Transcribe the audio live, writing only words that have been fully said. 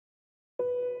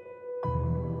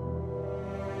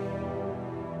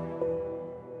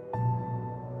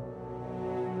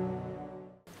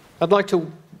I'd like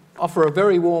to offer a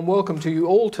very warm welcome to you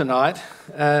all tonight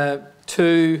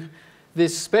to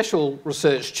this special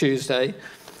Research Tuesday,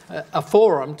 a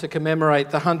forum to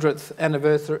commemorate the 100th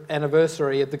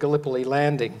anniversary of the Gallipoli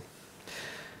landing.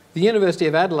 The University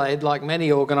of Adelaide, like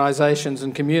many organisations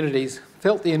and communities,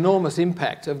 felt the enormous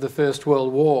impact of the First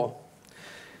World War.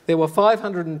 There were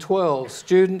 512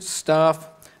 students, staff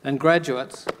and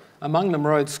graduates, among them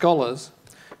Rhodes Scholars,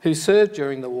 who served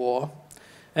during the war,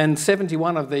 and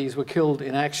 71 of these were killed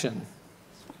in action.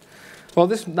 While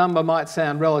this number might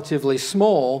sound relatively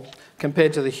small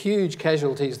compared to the huge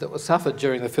casualties that were suffered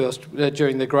during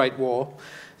the Great War,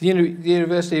 the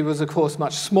university was of course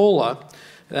much smaller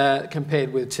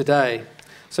compared with today,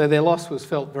 so their loss was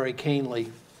felt very keenly.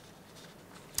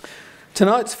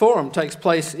 Tonight's forum takes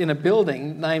place in a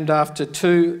building named after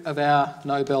two of our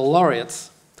Nobel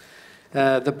laureates,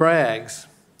 the Braggs.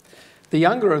 The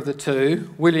younger of the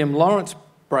two, William Lawrence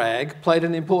Bragg, played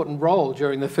an important role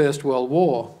during the First World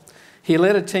War. He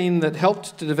led a team that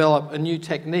helped to develop a new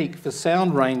technique for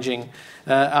sound ranging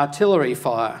artillery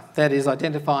fire, that is,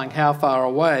 identifying how far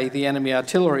away the enemy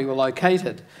artillery were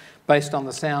located based on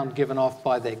the sound given off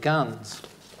by their guns.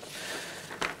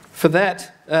 For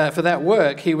that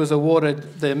work, he was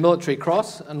awarded the Military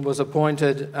Cross and was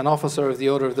appointed an Officer of the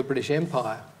Order of the British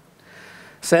Empire.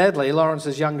 Sadly,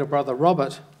 Lawrence's younger brother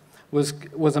Robert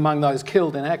was among those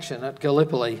killed in action at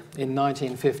Gallipoli in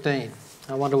 1915.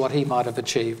 I wonder what he might have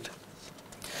achieved.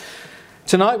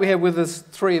 Tonight we have with us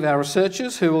three of our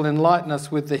researchers who will enlighten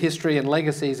us with the history and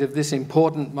legacies of this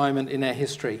important moment in our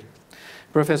history.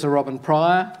 Professor Robin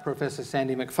Pryor, Professor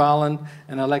Sandy McFarlane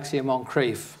and Alexia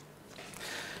Moncrief.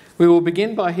 We will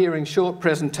begin by hearing short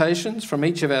presentations from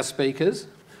each of our speakers.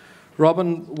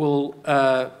 Robin will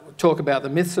talk about the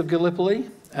myths of Gallipoli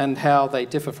and how they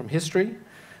differ from history.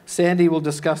 Sandy will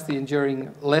discuss the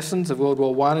enduring lessons of World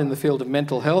War I in the field of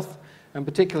mental health, and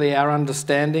particularly our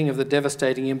understanding of the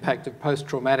devastating impact of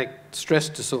post-traumatic stress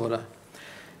disorder.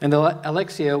 And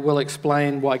Alexia will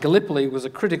explain why Gallipoli was a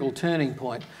critical turning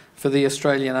point for the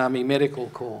Australian Army Medical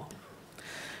Corps.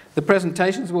 The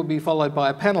presentations will be followed by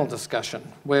a panel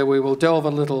discussion where we will delve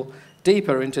a little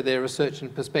deeper into their research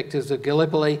and perspectives of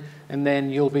Gallipoli, and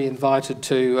then you'll be invited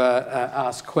to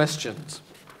ask questions.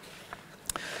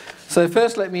 So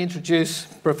first let me introduce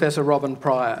Professor Robin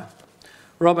Pryor.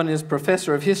 Robin is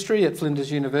Professor of History at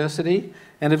Flinders University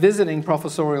and a visiting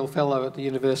professorial fellow at the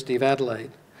University of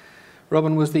Adelaide.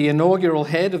 Robin was the inaugural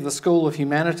head of the School of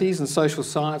Humanities and Social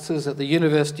Sciences at the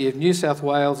University of New South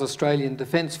Wales Australian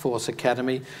Defence Force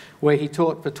Academy, where he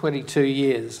taught for 22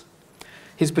 years.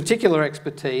 His particular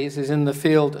expertise is in the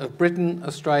field of Britain,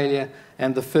 Australia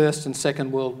and the First and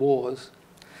Second World Wars.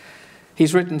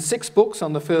 He's written 6 books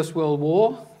on the First World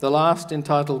War, the last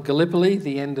entitled Gallipoli,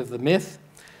 The End of the Myth,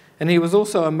 and he was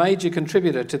also a major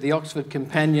contributor to the Oxford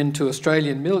Companion to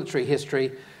Australian Military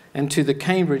History and to the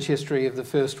Cambridge History of the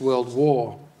First World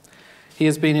War. He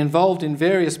has been involved in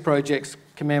various projects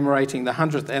commemorating the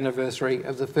 100th anniversary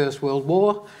of the First World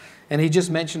War, and he just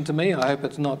mentioned to me, I hope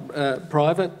it's not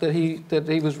private, that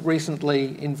he was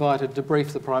recently invited to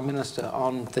brief the Prime Minister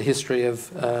on the history of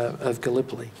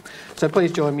Gallipoli. So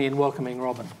please join me in welcoming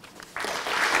Robin.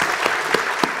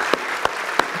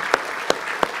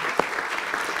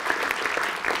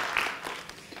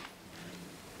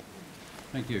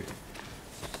 Thank you.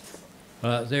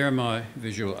 There are my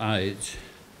visual aids,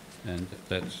 and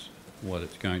that's what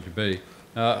it's going to be.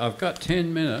 I've got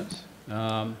 10 minutes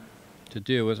to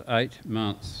deal with 8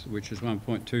 months, which is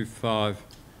 1.25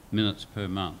 minutes per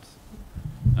month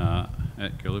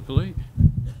at Gallipoli.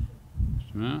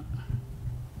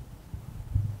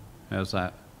 How's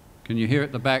that? Can you hear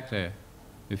at the back there?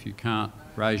 If you can't,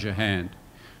 raise your hand.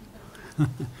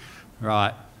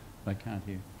 Right, they can't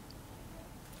hear.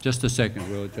 Just a second,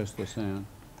 we'll adjust the sound.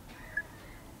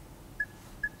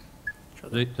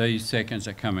 These seconds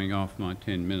are coming off my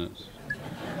 10 minutes.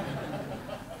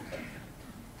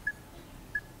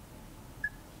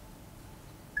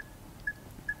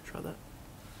 Try that.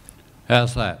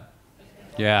 How's that?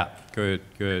 Yeah, good,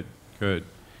 good, good.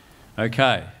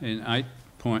 Okay, in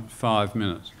 8.5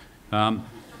 minutes.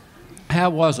 How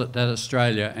was it that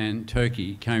Australia and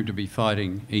Turkey came to be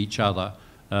fighting each other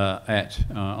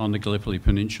on the Gallipoli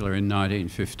Peninsula in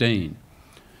 1915?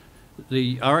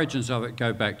 The origins of it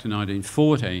go back to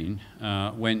 1914,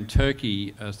 when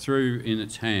Turkey threw in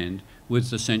its hand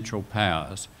with the Central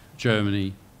Powers,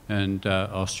 Germany and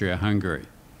Austria-Hungary.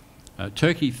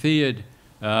 Turkey feared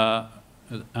an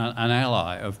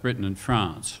ally of Britain and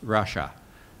France, Russia.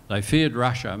 They feared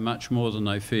Russia much more than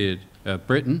they feared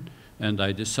Britain, and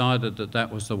they decided that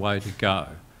that was the way to go.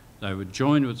 They would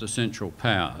join with the Central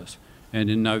Powers And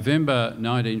in November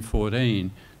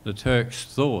 1914, the Turks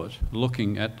thought,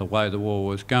 looking at the way the war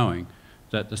was going,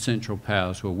 that the Central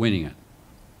Powers were winning it.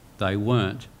 They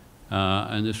weren't,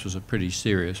 and this was a pretty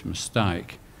serious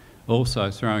mistake.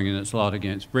 Also throwing in its lot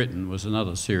against Britain was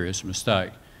another serious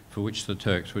mistake for which the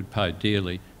Turks would pay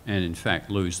dearly and in fact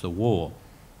lose the war.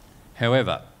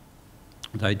 However,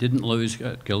 they didn't lose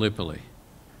at Gallipoli.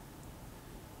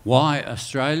 Why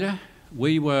Australia?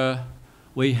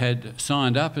 We had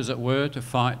signed up, as it were, to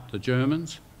fight the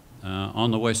Germans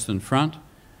on the Western Front,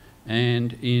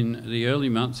 and in the early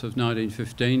months of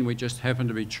 1915 we just happened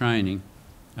to be training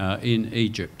in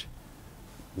Egypt.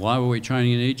 Why were we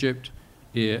training in Egypt?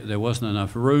 There wasn't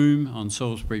enough room on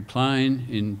Salisbury Plain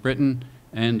in Britain,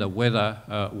 and the weather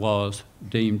was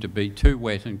deemed to be too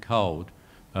wet and cold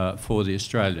for the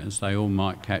Australians. They all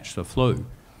might catch the flu.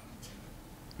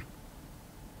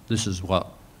 This is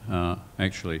what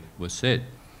actually was said.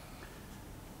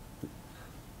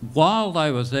 While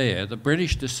they were there, the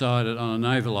British decided on a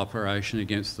naval operation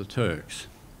against the Turks.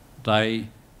 They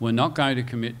were not going to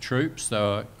commit troops.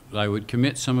 They would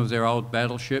commit some of their old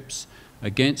battleships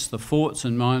against the forts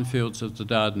and minefields of the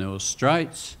Dardanelles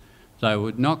Straits. They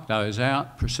would knock those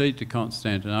out, proceed to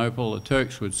Constantinople, the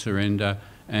Turks would surrender,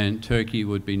 and Turkey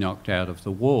would be knocked out of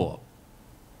the war.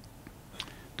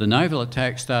 The naval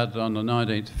attack started on the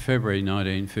 19th of February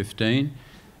 1915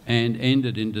 and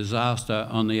ended in disaster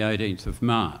on the 18th of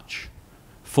March.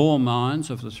 4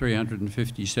 mines of the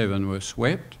 357 were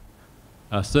swept.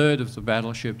 A third of the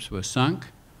battleships were sunk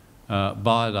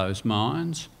by those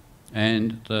mines,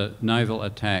 and the naval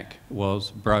attack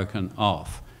was broken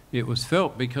off. It was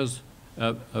felt because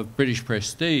of British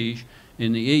prestige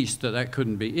in the east that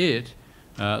couldn't be it,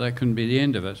 that couldn't be the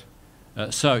end of it.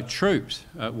 So troops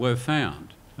were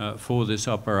found for this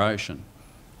operation.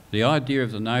 The idea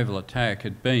of the naval attack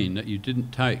had been that you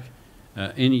didn't take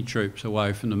any troops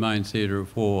away from the main theatre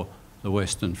of war, the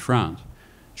Western Front.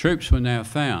 Troops were now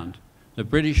found. The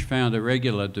British found a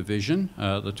regular division,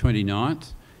 the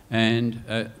 29th,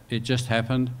 and it just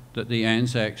happened that the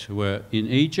ANZACs were in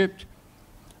Egypt,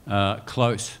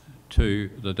 close to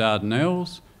the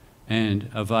Dardanelles, and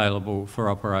available for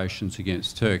operations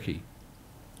against Turkey.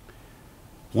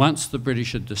 Once the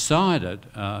British had decided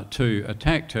to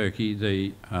attack Turkey,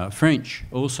 the French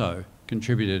also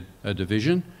contributed a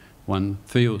division. One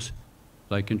feels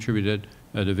they contributed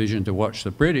a division to watch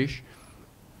the British.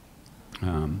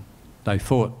 They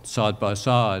fought side by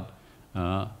side,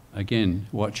 again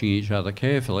watching each other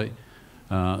carefully.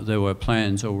 There were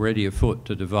plans already afoot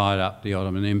to divide up the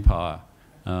Ottoman Empire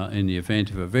in the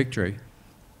event of a victory.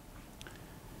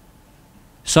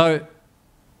 So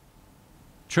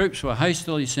troops were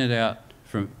hastily sent out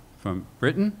from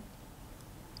Britain.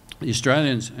 The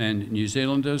Australians and New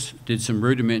Zealanders did some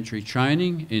rudimentary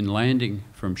training in landing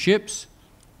from ships,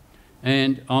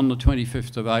 and on the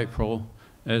 25th of April,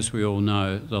 as we all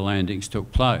know, the landings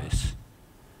took place.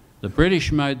 The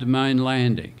British made the main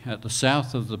landing at the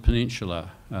south of the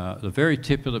peninsula, the very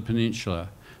tip of the peninsula,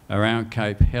 around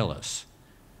Cape Helles.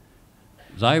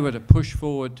 They were to push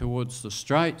forward towards the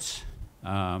Straits,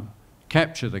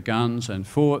 capture the guns and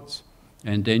forts,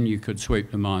 and then you could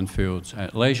sweep the minefields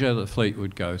at leisure. The fleet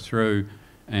would go through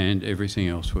and everything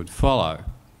else would follow.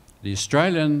 The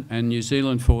Australian and New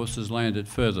Zealand forces landed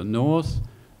further north,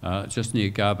 just near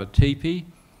Garbatipi,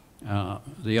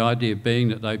 the idea being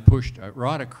that they pushed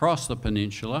right across the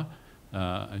peninsula,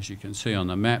 as you can see on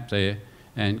the map there,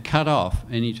 and cut off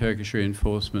any Turkish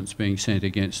reinforcements being sent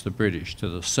against the British to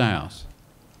the south.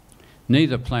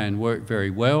 Neither plan worked very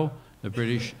well. The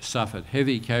British suffered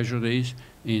heavy casualties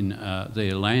in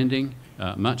their landing,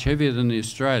 much heavier than the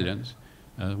Australians,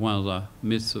 one of the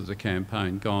myths of the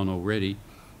campaign gone already.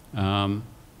 The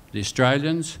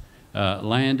Australians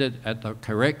landed at the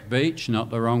correct beach,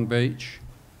 not the wrong beach.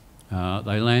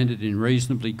 They landed in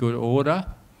reasonably good order.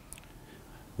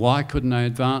 Why couldn't they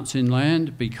advance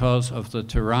inland? Because of the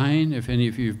terrain. If any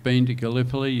of you have been to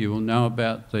Gallipoli, you will know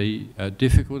about the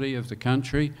difficulty of the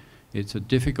country. It's a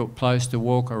difficult place to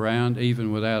walk around,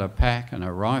 even without a pack and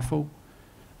a rifle.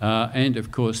 And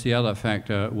of course, the other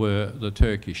factor were the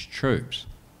Turkish troops.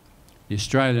 The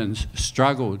Australians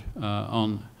struggled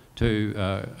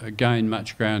to gain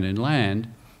much ground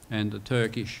inland, and the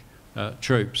Turkish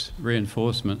troops,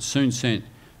 reinforcements soon sent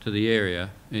to the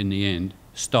area, in the end,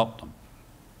 stopped them.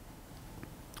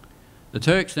 The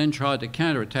Turks then tried to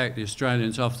counterattack the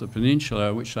Australians off the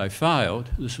peninsula, which they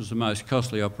failed. This was the most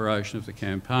costly operation of the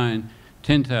campaign.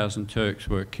 10,000 Turks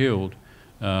were killed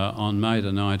on May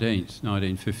the 19th,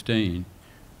 1915.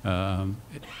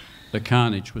 The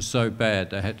carnage was so bad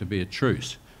there had to be a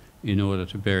truce in order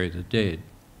to bury the dead.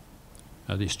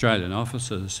 the Australian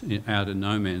officers out in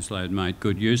no man's land made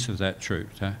good use of that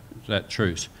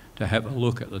truce to have a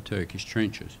look at the Turkish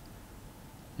trenches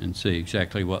and see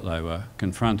exactly what they were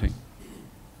confronting.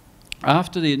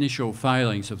 After the initial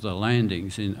failings of the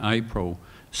landings in April,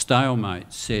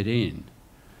 stalemate set in.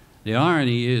 The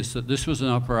irony is that this was an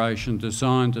operation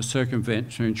designed to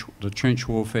circumvent the trench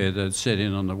warfare that had set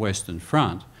in on the Western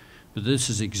Front, but this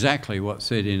is exactly what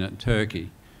set in at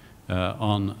Turkey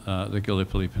on the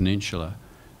Gallipoli Peninsula.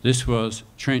 This was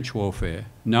trench warfare.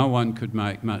 No one could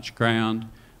make much ground.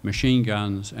 Machine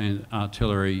guns and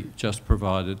artillery just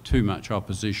provided too much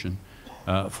opposition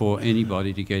for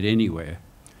anybody to get anywhere.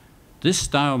 This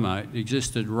stalemate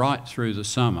existed right through the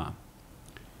summer.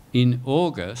 In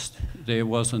August, there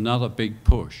was another big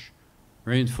push.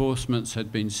 Reinforcements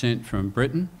had been sent from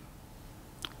Britain.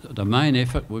 The main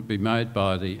effort would be made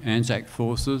by the ANZAC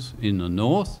forces in the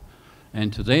north,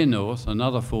 and to their north,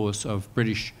 another force of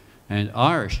British and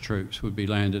Irish troops would be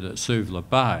landed at Suvla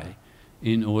Bay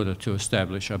in order to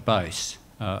establish a base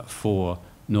for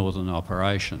northern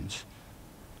operations.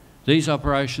 These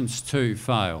operations too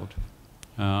failed.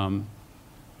 The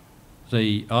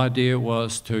idea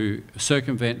was to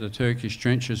circumvent the Turkish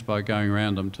trenches by going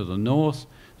around them to the north.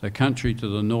 The country to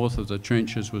the north of the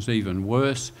trenches was even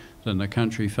worse than the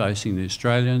country facing the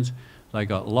Australians. They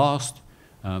got lost.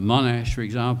 Monash, for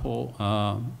example,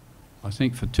 I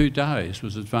think for 2 days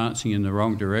was advancing in the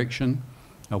wrong direction,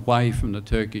 away from the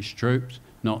Turkish troops,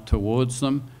 not towards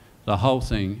them. The whole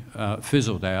thing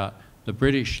fizzled out. The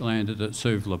British landed at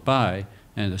Suvla Bay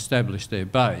and established their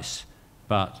base,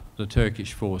 but the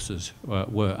Turkish forces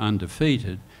were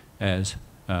undefeated, as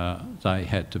they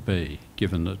had to be,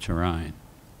 given the terrain.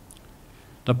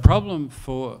 The problem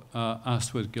for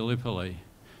us with Gallipoli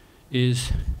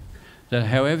is that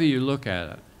however you look at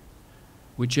it,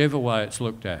 whichever way it's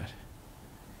looked at,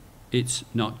 it's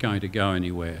not going to go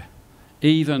anywhere.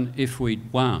 Even if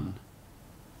we'd won,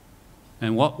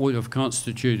 and what would have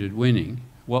constituted winning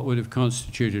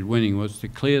was to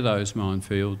clear those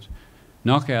minefields,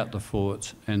 knock out the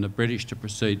forts, and the British to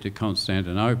proceed to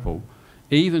Constantinople.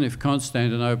 Even if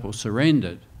Constantinople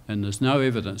surrendered, and there's no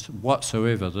evidence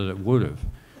whatsoever that it would have,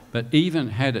 but even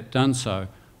had it done so,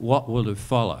 what would have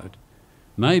followed?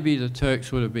 Maybe the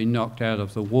Turks would have been knocked out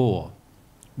of the war,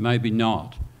 maybe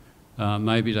not.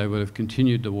 Maybe they would have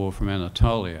continued the war from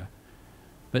Anatolia.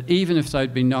 But even if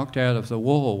they'd been knocked out of the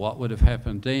war, what would have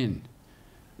happened then?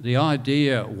 The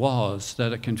idea was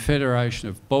that a confederation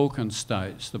of Balkan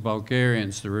states, the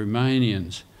Bulgarians, the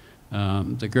Romanians,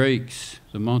 the Greeks,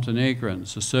 the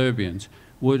Montenegrins, the Serbians,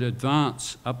 would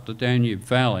advance up the Danube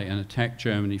Valley and attack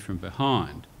Germany from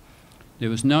behind. There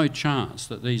was no chance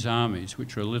that these armies,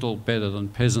 which were little better than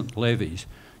peasant levies,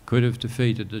 could have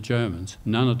defeated the Germans,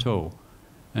 none at all.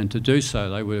 And to do so,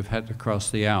 they would have had to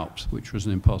cross the Alps, which was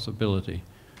an impossibility,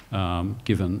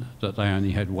 given that they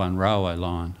only had one railway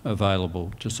line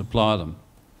available to supply them.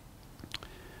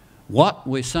 What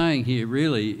we're saying here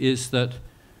really is that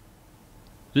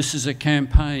this is a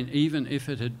campaign, even if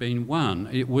it had been won,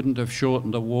 it wouldn't have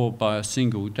shortened the war by a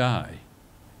single day.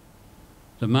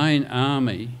 The main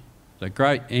army, the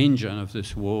great engine of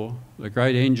this war, the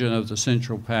great engine of the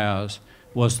Central Powers,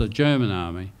 was the German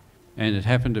army, and it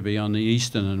happened to be on the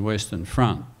Eastern and Western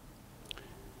Front.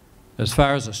 As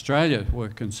far as Australia were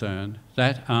concerned,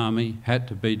 that army had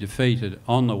to be defeated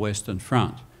on the Western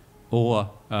Front, or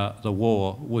the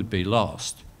war would be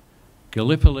lost.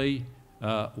 Gallipoli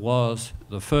was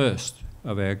the first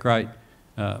of our great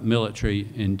military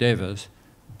endeavours,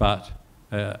 but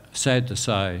sad to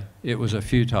say, it was a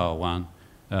futile one,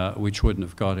 which wouldn't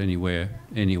have got anywhere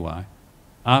anyway.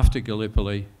 After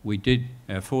Gallipoli,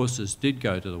 our forces did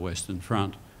go to the Western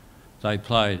Front. They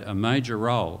played a major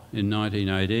role in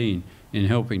 1918 in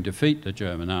helping defeat the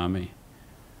German army,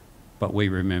 but we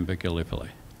remember Gallipoli.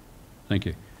 Thank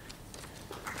you.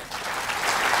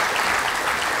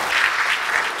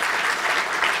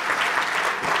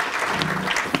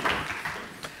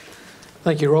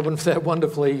 Thank you, Robin, for that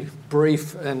wonderfully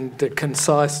brief and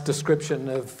concise description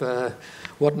of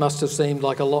what must have seemed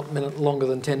like a lot longer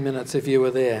than 10 minutes if you were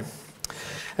there.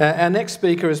 Our next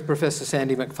speaker is Professor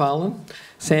Sandy McFarlane.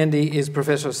 Sandy is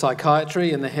Professor of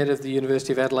Psychiatry and the head of the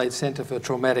University of Adelaide Centre for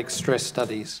Traumatic Stress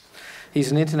Studies.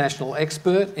 He's an international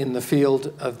expert in the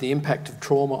field of the impact of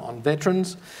trauma on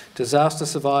veterans, disaster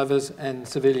survivors and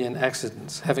civilian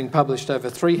accidents, having published over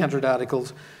 300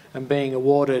 articles and being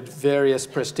awarded various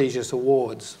prestigious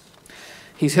awards.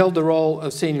 He's held the role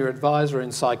of Senior Advisor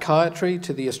in Psychiatry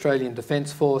to the Australian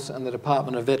Defence Force and the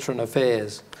Department of Veteran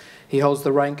Affairs. He holds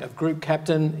the rank of Group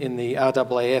Captain in the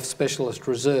RAAF Specialist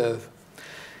Reserve.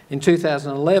 In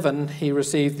 2011, he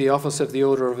received the Office of the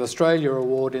Order of Australia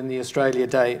Award in the Australia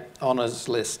Day Honours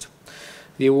List.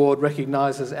 The award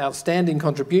recognises outstanding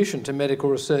contribution to medical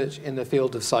research in the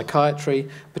field of psychiatry,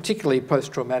 particularly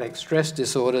post-traumatic stress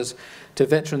disorders, to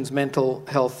veterans' mental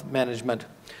health management,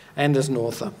 and as an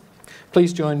author.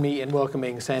 Please join me in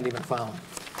welcoming Sandy McFarlane.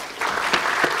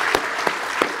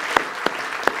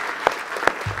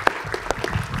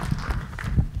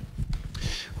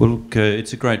 Well, look,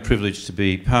 it's a great privilege to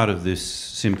be part of this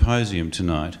symposium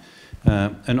tonight.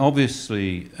 And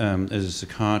obviously, as a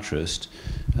psychiatrist,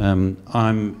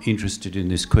 I'm interested in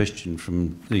this question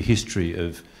from the history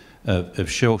of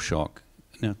shell shock.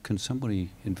 Now, can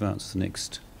somebody advance the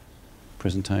next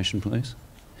presentation, please?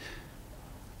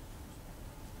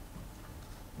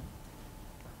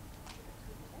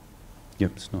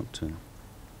 Yep, it's not... Is it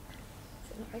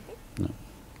not working? No.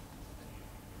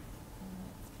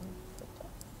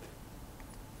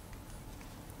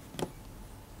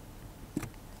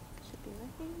 Should be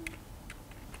working.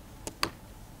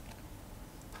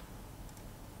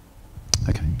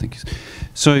 Okay, thank you.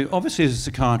 So obviously as a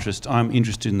psychiatrist, I'm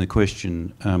interested in the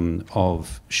question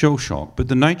of shell shock, but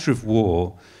the nature of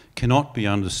war cannot be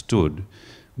understood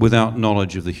without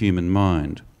knowledge of the human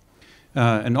mind.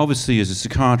 And obviously as a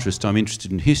psychiatrist, I'm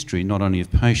interested in history, not only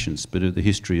of patients, but of the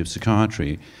history of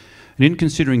psychiatry. And in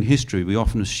considering history, we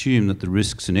often assume that the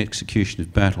risks and execution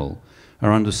of battle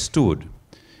are understood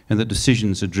and that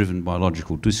decisions are driven by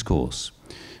logical discourse.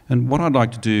 And what I'd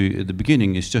like to do at the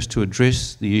beginning is just to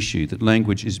address the issue that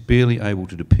language is barely able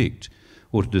to depict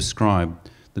or to describe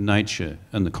the nature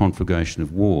and the conflagration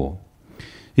of war.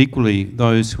 Equally,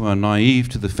 those who are naive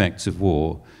to the facts of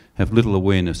war have little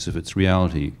awareness of its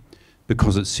reality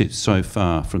because it sits so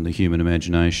far from the human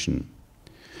imagination.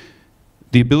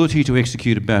 The ability to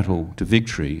execute a battle to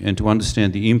victory and to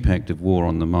understand the impact of war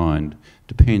on the mind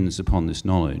depends upon this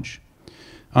knowledge.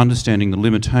 Understanding the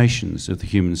limitations of the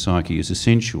human psyche is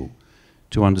essential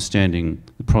to understanding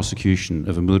the prosecution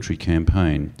of a military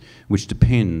campaign, which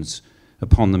depends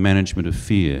upon the management of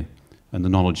fear and the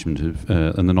knowledge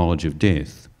of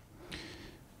death.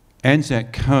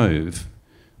 ANZAC Cove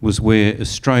was where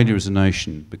Australia as a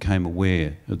nation became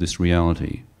aware of this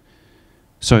reality.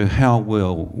 So how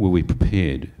well were we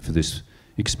prepared for this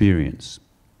experience?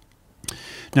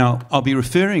 Now, I'll be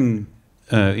referring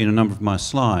in a number of my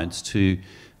slides to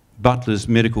Butler's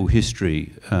medical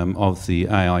history of the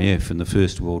AIF in the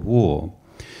First World War.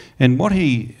 And what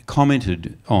he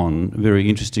commented on, very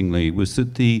interestingly, was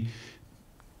that the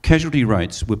casualty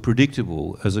rates were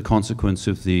predictable as a consequence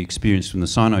of the experience from the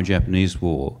Sino-Japanese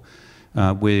War,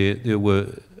 where there were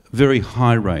very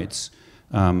high rates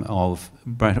of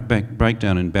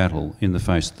breakdown in battle in the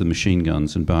face of the machine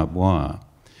guns and barbed wire.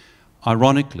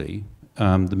 Ironically,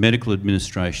 the medical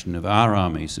administration of our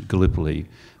armies at Gallipoli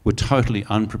were totally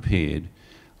unprepared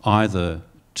either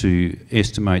to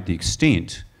estimate the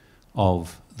extent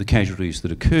of the casualties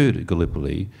that occurred at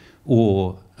Gallipoli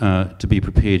or to be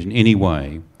prepared in any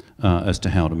way as to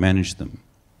how to manage them.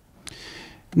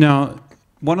 Now,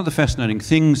 one of the fascinating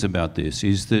things about this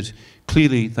is that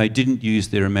clearly they didn't use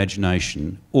their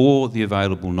imagination or the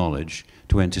available knowledge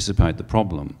to anticipate the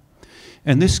problem.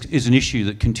 And this is an issue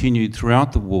that continued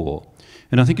throughout the war.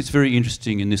 And I think it's very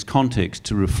interesting in this context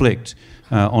to reflect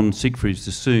on Siegfried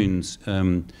Sassoon's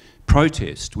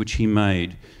protest, which he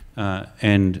made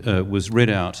and was read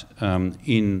out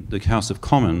in the House of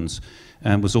Commons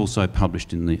and was also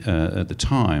published in the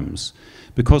Times.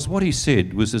 Because what he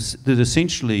said was that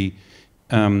essentially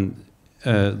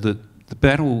the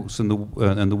battles and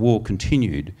the war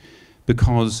continued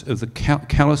because of the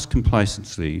callous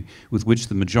complacency with which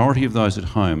the majority of those at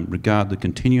home regard the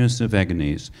continuance of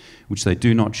agonies which they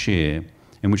do not share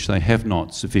and which they have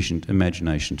not sufficient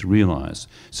imagination to realise.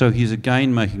 So he's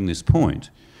again making this point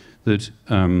that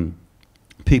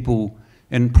people,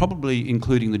 and probably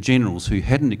including the generals who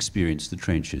hadn't experienced the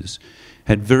trenches,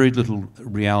 had very little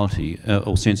reality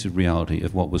or sense of reality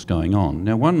of what was going on.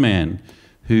 Now, one man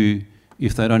who,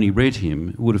 if they'd only read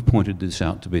him, would have pointed this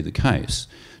out to be the case.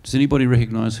 Does anybody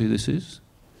recognise who this is?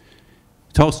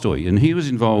 Tolstoy, and he was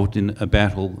involved in a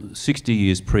battle 60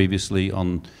 years previously,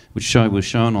 which was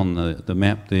shown on the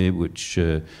map there, which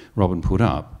Robin put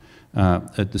up,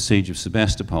 at the siege of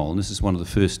Sebastopol. And this is one of the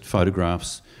first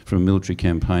photographs from a military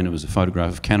campaign. It was a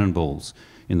photograph of cannonballs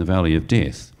in the Valley of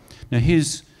Death. Now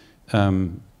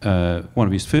one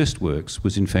of his first works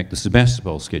was in fact the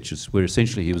Sebastopol sketches, where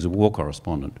essentially he was a war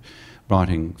correspondent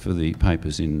writing for the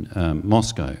papers in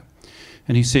Moscow.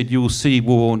 And he said, "You will see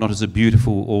war not as a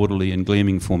beautiful, orderly and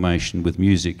gleaming formation with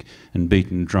music and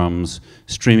beaten drums,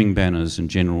 streaming banners and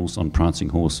generals on prancing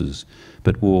horses,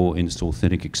 but war in its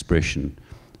authentic expression,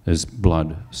 as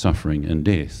blood, suffering and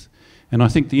death. And I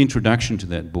think the introduction to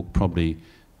that book probably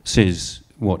says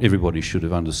what everybody should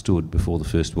have understood before the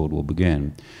First World War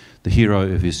began. The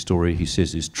hero of his story, he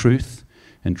says, is truth,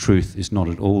 and truth is not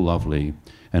at all lovely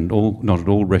and not at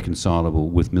all reconcilable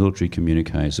with military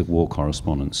communiques of war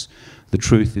correspondence. The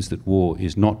truth is that war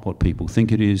is not what people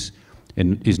think it is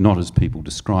and is not as people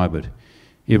describe it.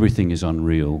 Everything is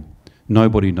unreal.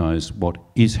 Nobody knows what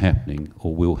is happening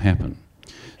or will happen.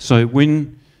 So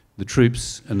when the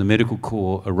troops and the medical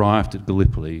corps arrived at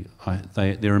Gallipoli,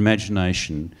 their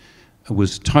imagination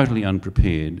was totally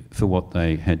unprepared for what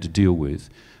they had to deal with,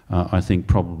 I think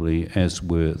probably as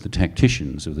were the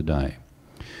tacticians of the day.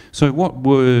 So what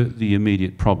were the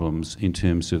immediate problems in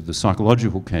terms of the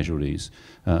psychological casualties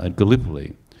at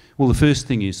Gallipoli? Well, the first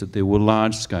thing is that there were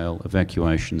large-scale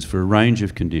evacuations for a range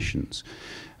of conditions.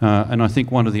 And I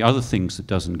think one of the other things that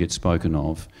doesn't get spoken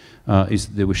of is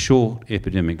that there were short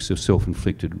epidemics of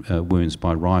self-inflicted wounds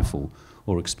by rifle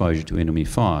or exposure to enemy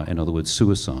fire, in other words,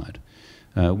 suicide.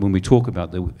 When we talk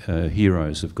about the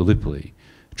heroes of Gallipoli,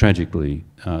 tragically,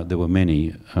 there were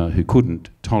many who couldn't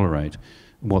tolerate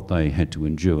what they had to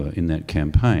endure in that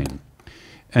campaign.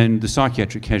 And the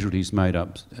psychiatric casualties made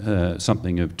up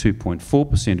something of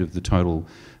 2.4% of the total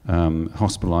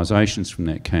hospitalisations from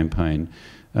that campaign.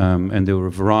 And there were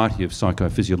a variety of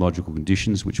psychophysiological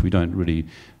conditions which we don't really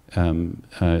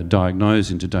diagnose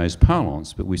in today's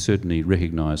parlance, but we certainly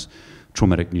recognise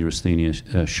traumatic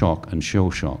neurasthenia, shock and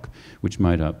shell shock, which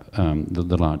made up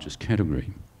the largest category.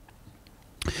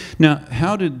 Now,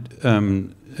 how did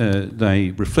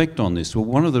they reflect on this? Well,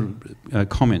 one of the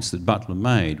comments that Butler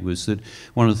made was that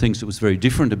one of the things that was very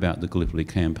different about the Gallipoli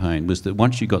campaign was that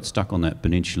once you got stuck on that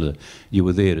peninsula, you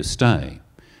were there to stay.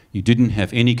 You didn't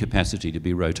have any capacity to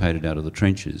be rotated out of the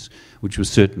trenches, which was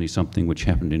certainly something which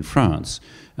happened in France,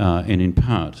 and in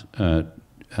part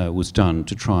was done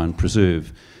to try and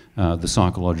preserve the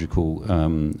psychological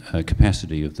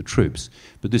capacity of the troops.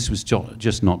 But this was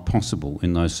just not possible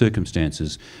in those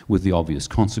circumstances, with the obvious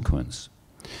consequence.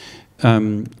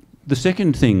 The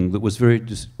second thing that was very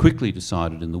quickly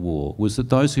decided in the war was that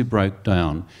those who broke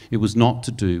down, it was not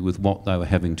to do with what they were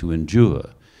having to endure.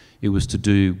 It was to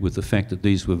do with the fact that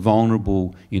these were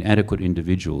vulnerable, inadequate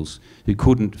individuals who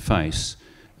couldn't face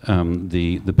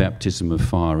the baptism of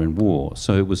fire in war.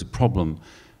 So it was a problem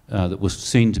that was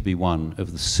seen to be one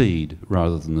of the seed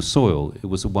rather than the soil. It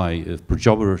was a way of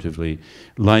pejoratively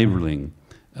labelling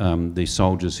these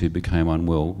soldiers who became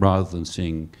unwell, rather than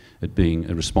seeing it being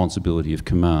a responsibility of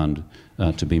command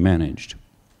to be managed.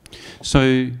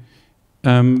 So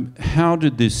how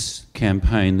did this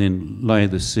campaign then lay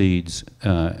the seeds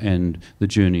and the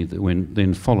journey that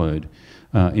then followed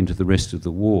into the rest of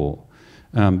the war?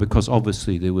 Because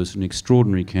obviously there was an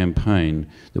extraordinary campaign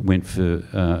that went for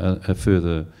a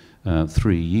further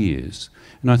 3 years.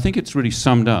 And I think it's really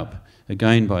summed up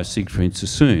again by Siegfried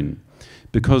Sassoon,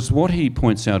 because what he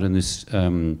points out in this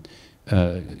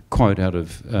quote out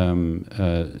of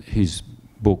his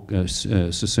book,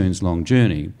 Sassoon's Long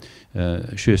Journey,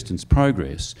 Shersten's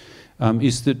Progress,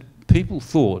 is that people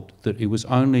thought that it was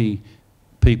only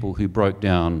people who broke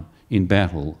down in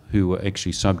battle who were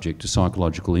actually subject to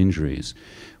psychological injuries.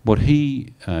 What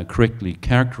he correctly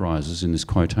characterises in this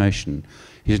quotation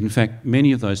is, in fact,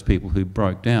 many of those people who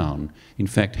broke down, in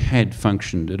fact, had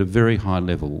functioned at a very high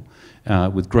level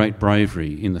with great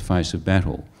bravery in the face of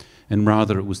battle, and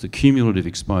rather it was the cumulative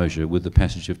exposure with the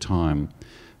passage of time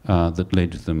that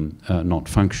led to them not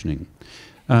functioning.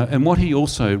 And what he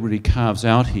also really carves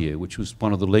out here, which was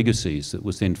one of the legacies that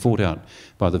was then fought out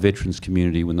by the veterans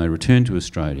community when they returned to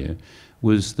Australia,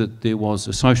 was that there was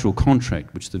a social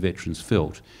contract which the veterans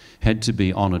felt had to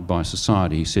be honoured by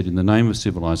society. He said, in the name of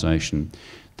civilisation,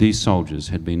 these soldiers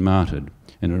had been martyred,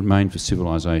 and it remained for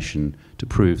civilisation to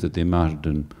prove that their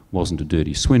martyrdom wasn't a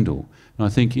dirty swindle. And I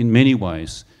think in many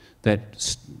ways that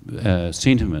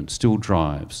sentiment still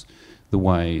drives the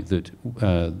way that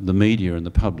the media and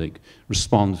the public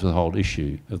respond to the whole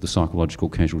issue of the psychological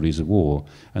casualties of war,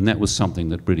 and that was something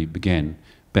that really began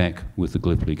back with the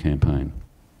Gallipoli campaign.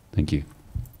 Thank you.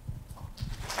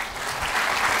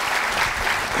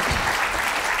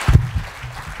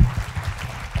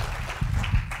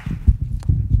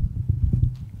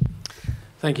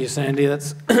 Thank you, Sandy.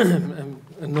 That's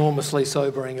enormously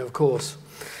sobering, of course.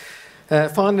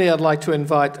 Finally, I'd like to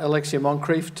invite Alexia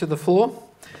Moncrief to the floor.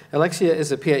 Alexia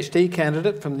is a PhD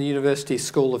candidate from the University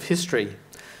School of History.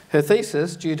 Her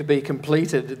thesis, due to be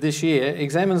completed this year,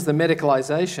 examines the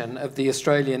medicalisation of the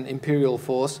Australian Imperial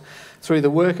Force through the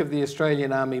work of the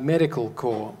Australian Army Medical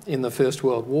Corps in the First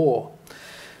World War.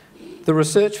 The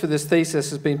research for this thesis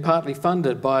has been partly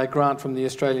funded by a grant from the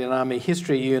Australian Army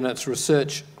History Unit's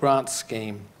Research Grant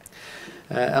Scheme.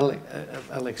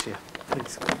 Alexia,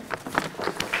 please.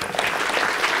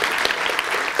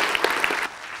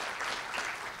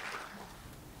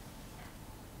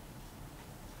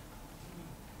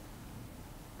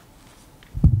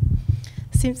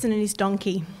 Simpson and his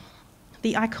donkey,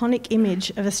 the iconic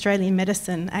image of Australian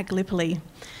medicine at Gallipoli.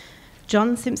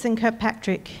 John Simpson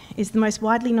Kirkpatrick is the most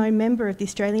widely known member of the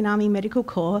Australian Army Medical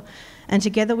Corps, and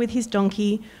together with his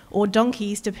donkey, or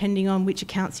donkeys depending on which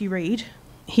accounts you read,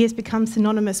 he has become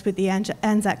synonymous with the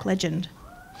ANZAC legend.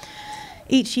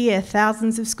 Each year,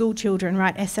 thousands of school children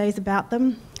write essays about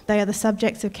them. They are the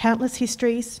subjects of countless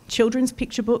histories, children's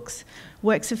picture books,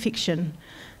 works of fiction.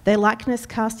 Their likeness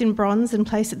cast in bronze and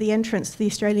placed at the entrance to the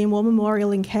Australian War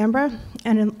Memorial in Canberra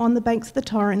and on the banks of the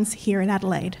Torrens here in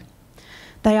Adelaide.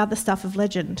 They are the stuff of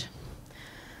legend.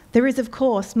 There is, of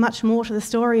course, much more to the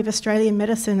story of Australian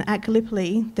medicine at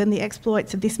Gallipoli than the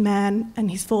exploits of this man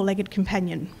and his four-legged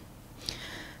companion.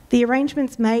 The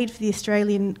arrangements made for the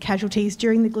Australian casualties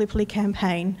during the Gallipoli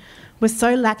campaign were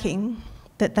so lacking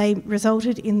that they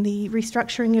resulted in the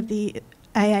restructuring of the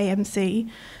AAMC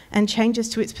and changes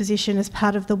to its position as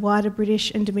part of the wider British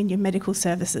and Dominion medical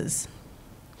services.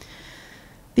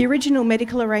 The original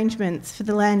medical arrangements for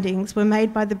the landings were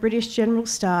made by the British General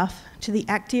Staff to the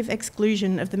active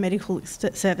exclusion of the medical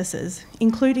services,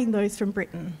 including those from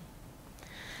Britain.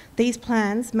 These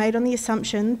plans, made on the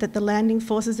assumption that the landing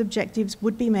force's objectives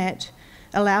would be met,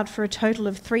 allowed for a total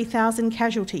of 3,000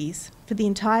 casualties for the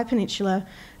entire peninsula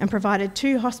and provided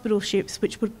 2 hospital ships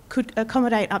which could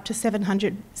accommodate up to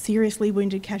 700 seriously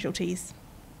wounded casualties.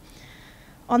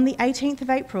 On the 18th of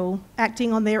April,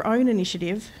 acting on their own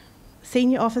initiative,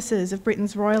 senior officers of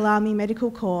Britain's Royal Army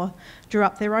Medical Corps drew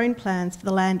up their own plans for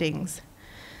the landings.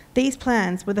 These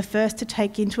plans were the first to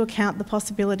take into account the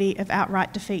possibility of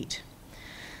outright defeat,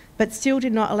 but still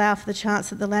did not allow for the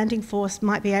chance that the landing force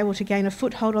might be able to gain a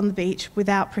foothold on the beach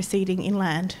without proceeding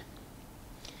inland.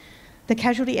 The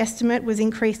casualty estimate was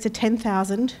increased to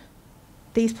 10,000.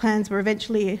 These plans were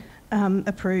eventually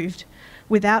approved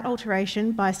without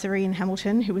alteration by Sir Ian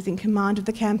Hamilton, who was in command of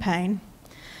the campaign.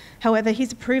 However,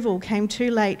 his approval came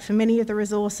too late for many of the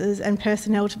resources and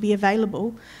personnel to be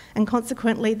available, and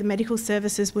consequently the medical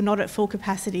services were not at full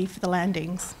capacity for the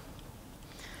landings.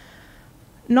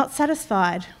 Not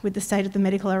satisfied with the state of the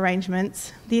medical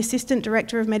arrangements, the Assistant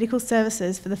Director of Medical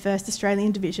Services for the 1st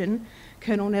Australian Division,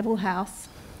 Colonel Neville House,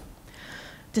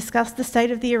 discussed the state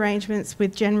of the arrangements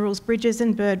with Generals Bridges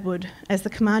and Birdwood as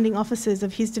the commanding officers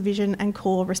of his division and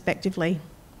corps respectively.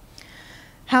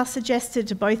 House suggested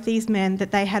to both these men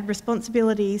that they had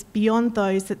responsibilities beyond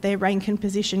those that their rank and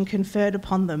position conferred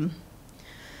upon them.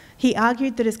 He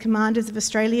argued that as commanders of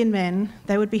Australian men,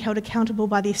 they would be held accountable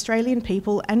by the Australian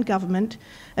people and government,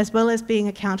 as well as being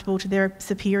accountable to their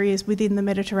superiors within the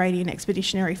Mediterranean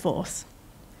Expeditionary Force.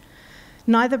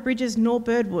 Neither Bridges nor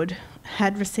Birdwood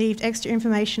had received extra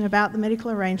information about the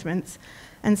medical arrangements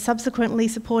and subsequently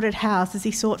supported House as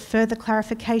he sought further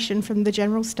clarification from the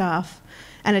General Staff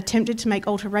and attempted to make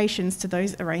alterations to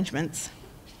those arrangements.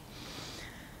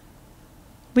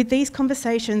 With these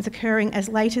conversations occurring as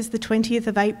late as the 20th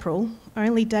of April,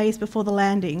 only days before the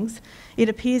landings, it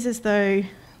appears as though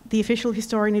the official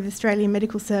historian of Australian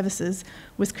Medical Services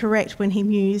was correct when he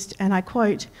mused, and I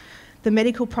quote, "The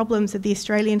medical problems of the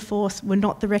Australian force were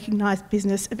not the recognised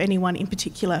business of anyone in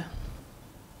particular."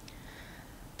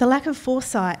 The lack of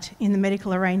foresight in the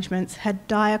medical arrangements had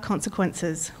dire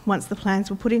consequences once the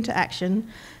plans were put into action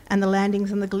and the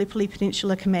landings on the Gallipoli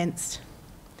Peninsula commenced.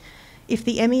 If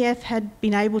the MEF had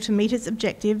been able to meet its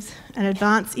objectives and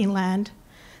advance inland,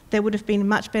 there would have been a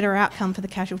much better outcome for the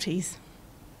casualties.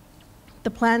 The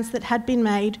plans that had been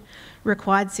made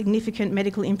required significant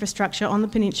medical infrastructure on the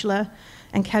peninsula,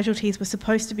 and casualties were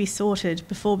supposed to be sorted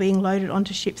before being loaded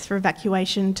onto ships for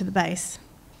evacuation to the base.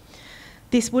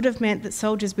 This would have meant that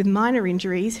soldiers with minor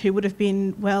injuries, who would have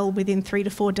been well within 3 to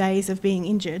 4 days of being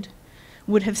injured,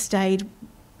 would have stayed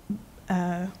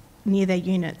near their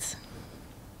units.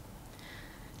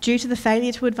 Due to the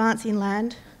failure to advance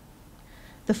inland,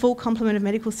 the full complement of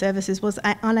medical services was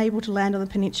unable to land on the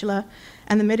peninsula,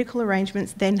 and the medical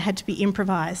arrangements then had to be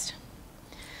improvised.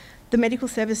 The medical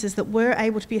services that were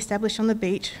able to be established on the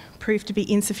beach proved to be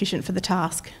insufficient for the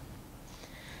task.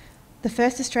 The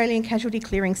 1st Australian Casualty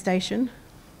Clearing Station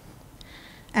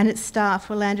and its staff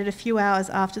were landed a few hours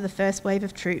after the first wave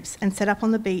of troops and set up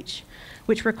on the beach,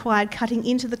 which required cutting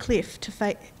into the cliff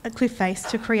face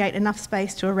to create enough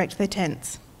space to erect their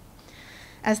tents.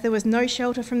 As there was no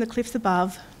shelter from the cliffs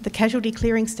above, the casualty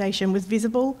clearing station was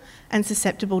visible and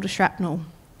susceptible to shrapnel.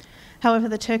 However,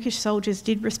 the Turkish soldiers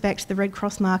did respect the Red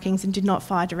Cross markings and did not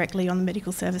fire directly on the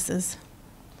medical services.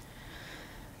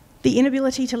 The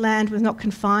inability to land was not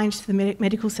confined to the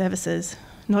medical services.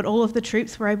 Not all of the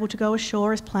troops were able to go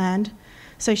ashore as planned,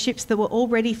 so ships that were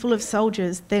already full of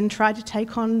soldiers then tried to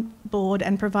take on board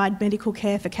and provide medical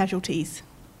care for casualties.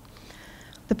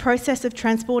 The process of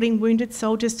transporting wounded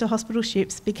soldiers to hospital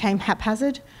ships became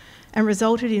haphazard and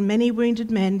resulted in many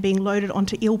wounded men being loaded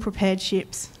onto ill-prepared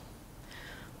ships.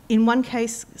 In one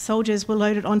case, soldiers were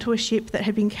loaded onto a ship that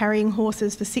had been carrying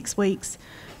horses for 6 weeks,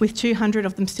 with 200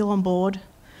 of them still on board,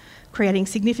 creating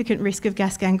significant risk of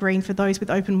gas gangrene for those with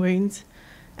open wounds,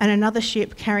 and another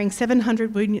ship carrying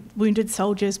 700 wounded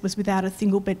soldiers was without a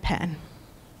single bedpan.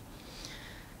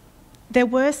 There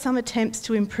were some attempts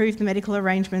to improve the medical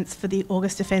arrangements for the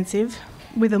August offensive,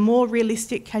 with a more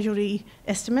realistic casualty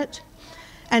estimate,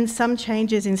 and some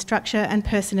changes in structure and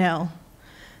personnel.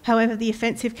 However, the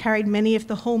offensive carried many of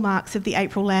the hallmarks of the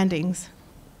April landings.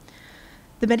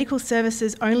 The medical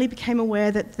services only became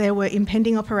aware that there were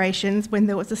impending operations when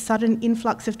there was a sudden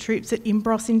influx of troops at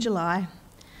Imbros in July,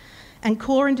 and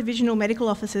corps and divisional medical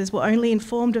officers were only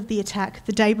informed of the attack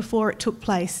the day before it took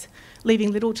place,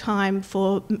 leaving little time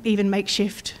for even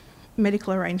makeshift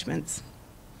medical arrangements.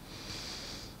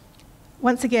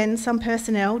 Once again, some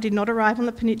personnel did not arrive on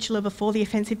the peninsula before the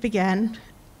offensive began,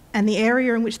 and the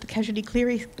area in which the casualty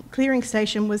clearing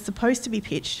station was supposed to be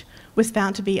pitched was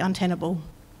found to be untenable.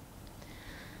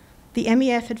 The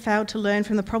MEF had failed to learn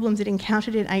from the problems it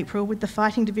encountered in April, with the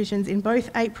fighting divisions in both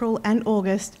April and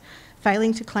August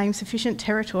failing to claim sufficient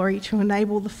territory to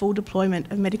enable the full deployment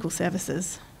of medical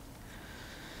services.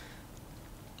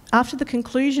 After the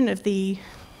conclusion of the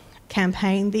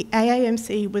campaign, the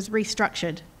AAMC was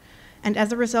restructured, and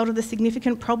as a result of the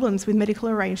significant problems with medical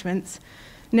arrangements,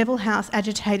 Neville House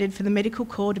agitated for the Medical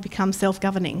Corps to become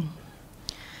self-governing.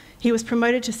 He was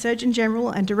promoted to Surgeon General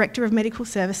and Director of Medical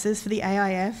Services for the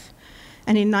AIF,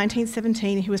 and in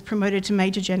 1917 he was promoted to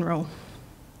Major General.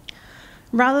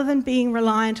 Rather than being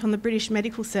reliant on the British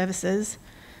medical services,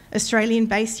 Australian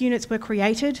base units were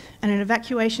created and an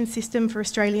evacuation system for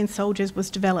Australian soldiers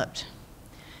was developed.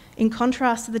 In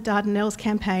contrast to the Dardanelles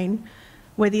campaign,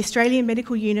 where the Australian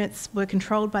medical units were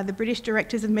controlled by the British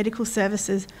Directors of Medical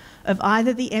Services of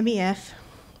either the MEF,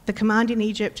 the Command in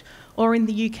Egypt, or in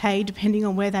the UK, depending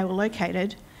on where they were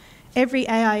located, every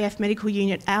AIF medical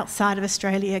unit outside of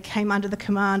Australia came under the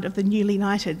command of the newly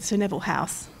knighted Sir Neville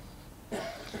House.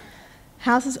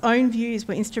 House's own views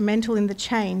were instrumental in the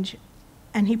change,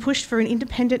 and he pushed for an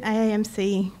independent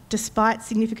AAMC despite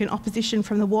significant opposition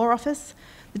from the War Office,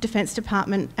 the Defence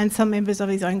Department, and some members of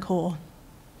his own corps.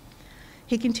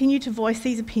 He continued to voice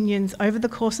these opinions over the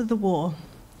course of the war.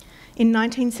 In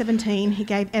 1917, he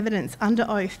gave evidence under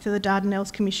oath to the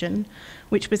Dardanelles Commission,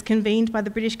 which was convened by the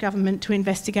British government to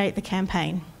investigate the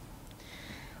campaign.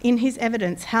 In his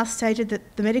evidence, House stated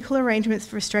that the medical arrangements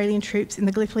for Australian troops in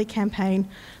the Gallipoli campaign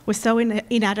were so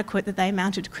inadequate that they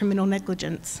amounted to criminal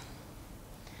negligence.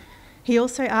 He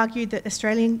also argued that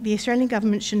the Australian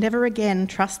government should never again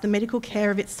trust the medical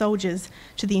care of its soldiers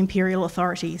to the imperial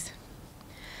authorities.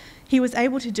 He was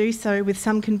able to do so with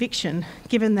some conviction,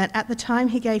 given that at the time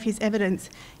he gave his evidence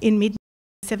in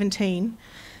mid-2017,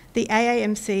 the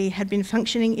AAMC had been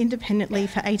functioning independently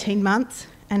for 18 months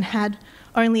and had,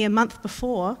 only a month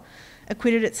before,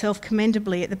 acquitted itself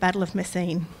commendably at the Battle of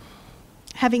Messines.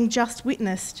 Having just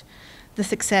witnessed the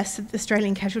success of the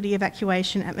Australian casualty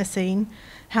evacuation at Messines,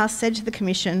 House said to the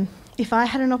Commission, "If I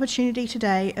had an opportunity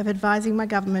today of advising my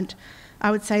government,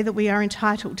 I would say that we are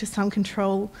entitled to some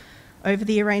control over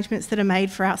the arrangements that are made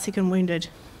for our sick and wounded."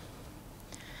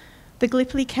 The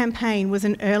Gallipoli campaign was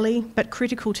an early but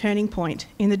critical turning point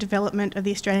in the development of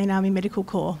the Australian Army Medical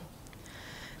Corps.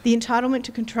 The entitlement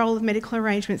to control of medical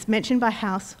arrangements mentioned by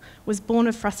House was born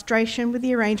of frustration with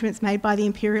the arrangements made by the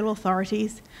imperial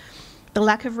authorities, the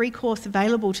lack of recourse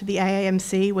available to the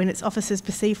AAMC when its officers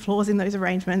perceived flaws in those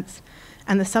arrangements,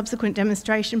 and the subsequent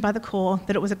demonstration by the Corps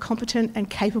that it was a competent and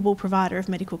capable provider of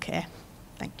medical care.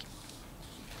 Thank you.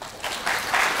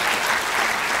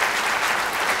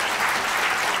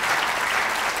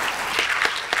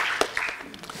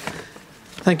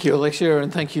 Thank you, Alexia,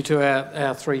 and thank you to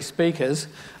our three speakers.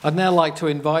 I'd now like to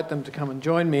invite them to come and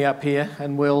join me up here,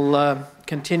 and we'll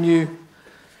continue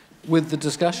with the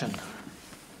discussion.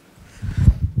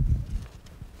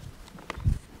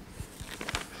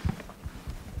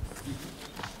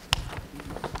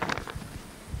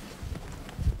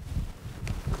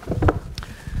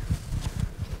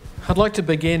 I'd like to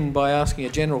begin by asking a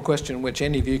general question which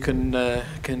any of you can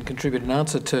contribute an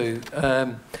answer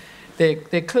to.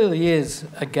 there clearly is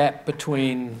a gap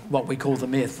between what we call the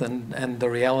myth and the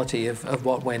reality of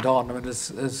what went on. I mean,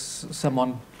 as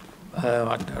someone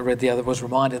I was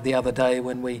reminded the other day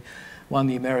when we won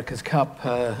the America's Cup,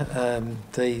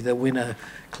 the winner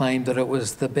claimed that it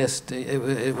was the best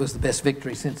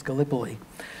victory since Gallipoli.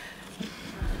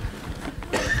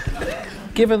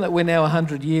 Given that we're now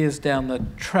 100 years down the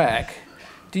track,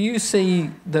 do you see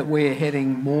that we're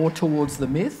heading more towards the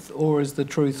myth, or is the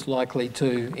truth likely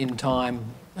to, in time,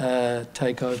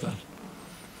 take over?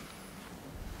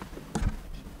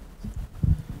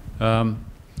 I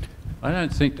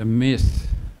don't think the myth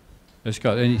has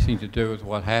got anything to do with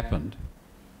what happened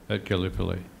at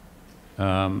Gallipoli.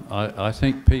 I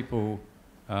think people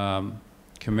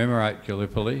commemorate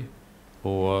Gallipoli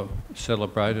or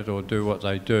celebrate it or do what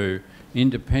they do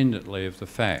independently of the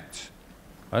facts.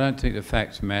 I don't think the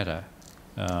facts matter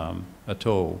at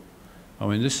all. I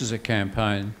mean, this is a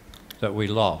campaign that we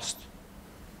lost.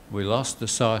 We lost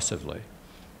decisively.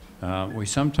 We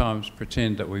sometimes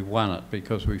pretend that we won it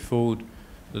because we fooled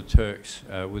the Turks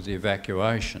with the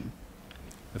evacuation.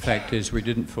 The fact is we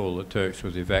didn't fool the Turks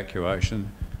with the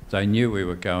evacuation. They knew we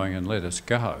were going and let us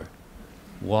go.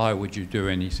 Why would you do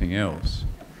anything else?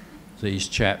 These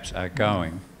chaps are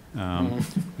going.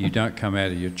 You don't come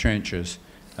out of your trenches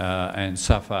and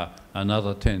suffer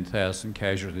another 10,000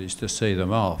 casualties to see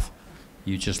them off.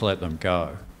 You just let them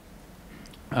go.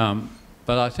 But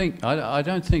I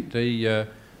don't think the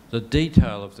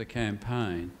detail of the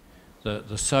campaign,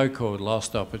 the so-called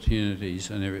lost opportunities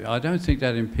and everything, I don't think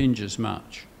that impinges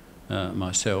much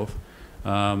myself,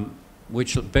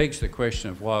 which begs the question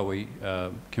of why we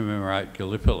commemorate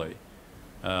Gallipoli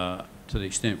to the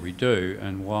extent we do,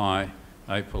 and why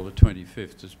April the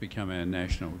 25th has become our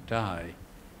national day,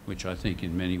 which I think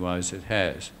in many ways it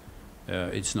has.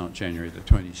 It's not January the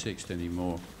 26th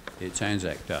anymore, it's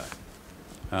ANZAC Day.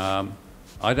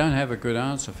 I don't have a good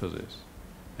answer for this,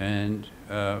 and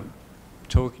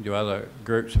talking to other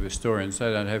groups of historians,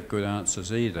 they don't have good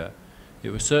answers either. It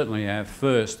was certainly our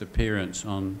first appearance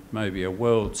on maybe a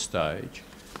world stage.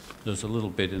 There's a little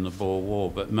bit in the Boer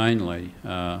War, but mainly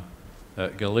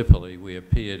at Gallipoli we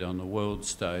appeared on the world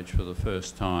stage for the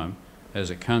first time as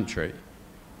a country.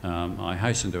 I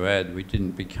hasten to add we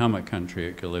didn't become a country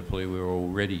at Gallipoli, we were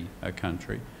already a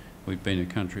country. We've been a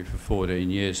country for 14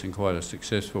 years and quite a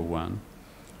successful one.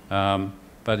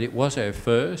 But it was our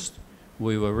first.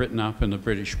 We were written up in the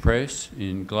British press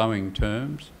in glowing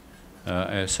terms.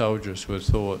 Our soldiers were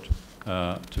thought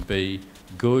to be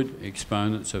good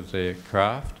exponents of their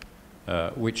craft,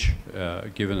 which,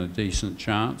 given a decent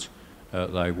chance,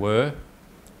 they were.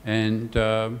 And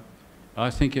I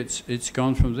think it's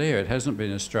gone from there. It hasn't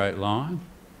been a straight line.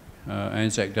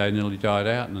 ANZAC Day nearly died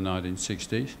out in the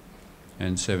 1960s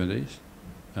and 70s.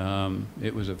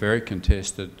 It was a very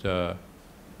contested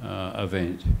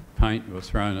event. Paint was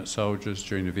thrown at soldiers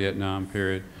during the Vietnam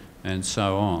period and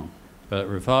so on. But it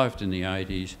revived in the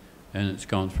 80s and it's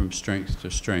gone from strength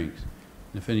to strength.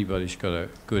 And if anybody's got a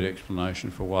good explanation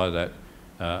for why that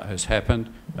has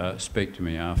happened, speak to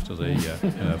me after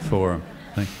the forum.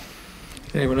 Thank you.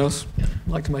 Anyone else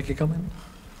like to make a comment?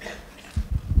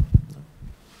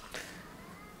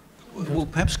 Well,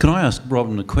 perhaps could I ask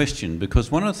Robin a question?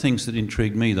 Because one of the things that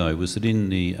intrigued me, though, was that in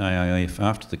the AIF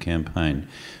after the campaign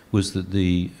was that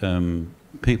the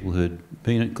people who had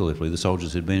been at Gallipoli, the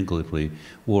soldiers who had been at Gallipoli,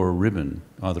 wore a ribbon,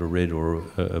 either a red or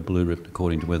a blue ribbon,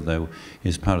 according to whether they were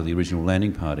as part of the original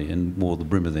landing party, and wore the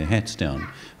brim of their hats down.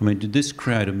 I mean, did this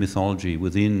create a mythology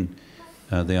within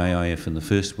the AIF in the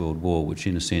First World War, which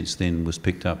in a sense then was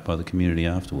picked up by the community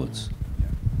afterwards?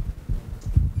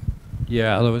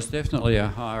 Yeah, there was definitely a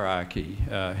hierarchy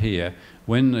here.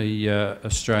 When the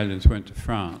Australians went to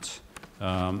France,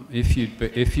 if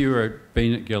you had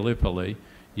been at Gallipoli,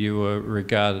 you were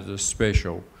regarded as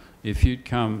special. If you'd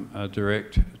come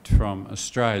direct from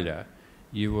Australia,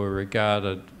 you were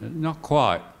regarded not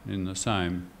quite in the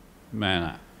same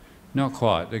manner. Not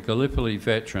quite. The Gallipoli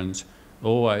veterans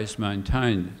always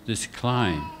maintained this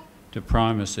claim to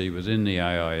primacy within the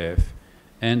AIF,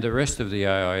 and the rest of the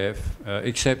AIF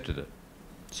accepted it.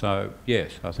 So,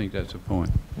 yes, I think that's a point.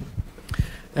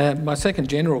 My second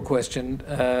general question,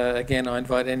 again, I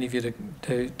invite any of you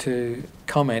to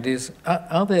comment, is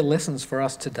are there lessons for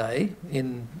us today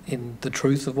in the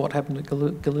truth of what happened at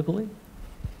Gallipoli?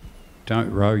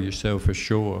 Don't row yourself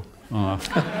ashore on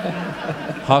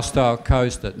a hostile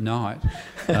coast at night.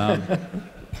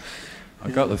 I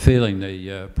got the feeling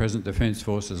the present Defence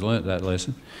Forces learnt that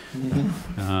lesson.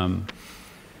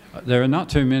 There are not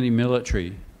too many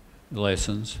military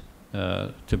lessons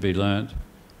to be learnt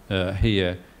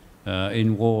here.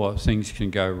 In war, things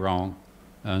can go wrong.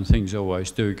 and things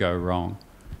always do go wrong.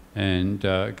 And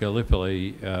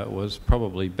Gallipoli was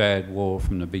probably bad war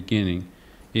from the beginning.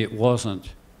 It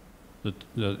wasn't,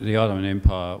 the Ottoman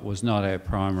Empire was not our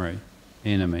primary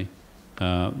enemy.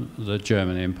 The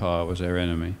German Empire was our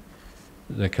enemy.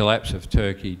 The collapse of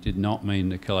Turkey did not mean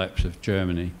the collapse of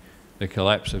Germany. The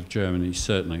collapse of Germany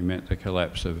certainly meant the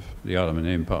collapse of the Ottoman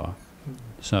Empire.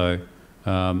 So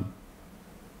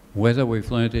whether we've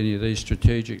learnt any of these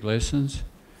strategic lessons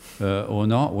or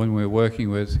not when we're working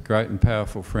with great and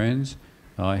powerful friends,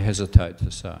 I hesitate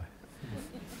to say.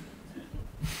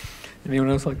 Anyone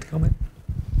else like to comment?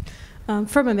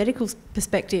 From a medical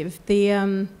perspective,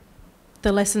 the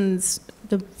lessons,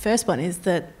 the first one is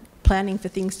that planning for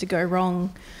things to go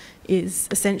wrong is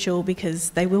essential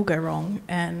because they will go wrong,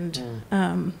 and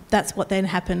that's what then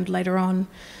happened later on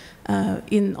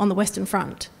on the Western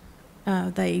Front.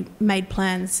 They made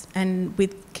plans and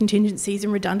with contingencies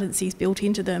and redundancies built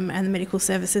into them, and the medical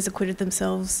services acquitted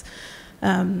themselves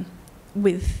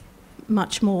with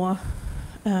much more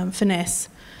finesse.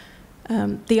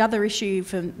 The other issue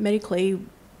for medically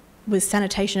was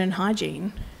sanitation and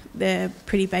hygiene. They're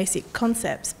pretty basic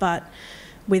concepts, but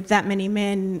with that many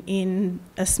men in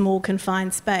a small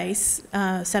confined space,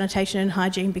 sanitation and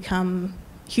hygiene become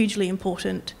hugely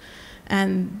important,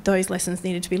 and those lessons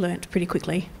needed to be learnt pretty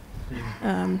quickly.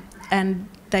 And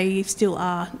they still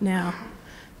are now.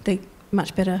 They're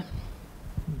much better.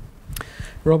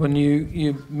 Robin,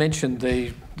 you mentioned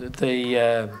the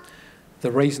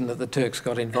reason that the Turks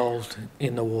got involved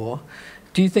in the war.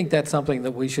 Do you think that's something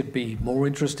that we should be more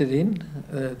interested in,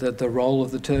 the role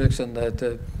of the Turks and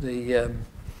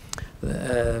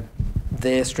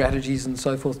their strategies and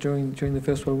so forth during the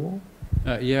First World War?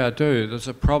 Yeah, I do. There's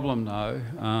a problem though.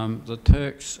 The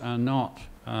Turks are not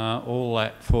all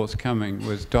that forthcoming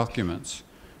with documents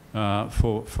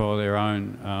for their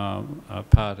own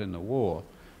part in the war.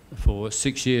 For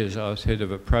 6 years I was head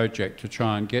of a project to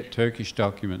try and get Turkish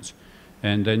documents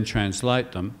and then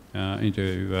translate them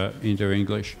into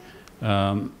English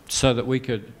so that we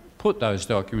could put those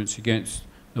documents against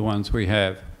the ones we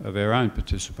have of our own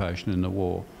participation in the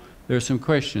war. There are some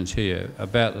questions here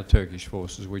about the Turkish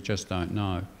forces we just don't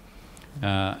know,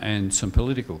 and some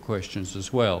political questions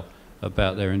as well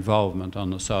about their involvement on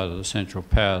the side of the Central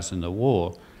Powers in the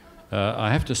war.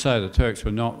 I have to say the Turks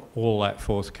were not all that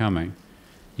forthcoming.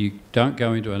 You don't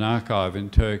go into an archive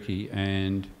in Turkey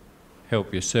and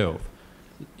help yourself.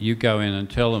 You go in and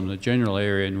tell them the general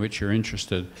area in which you're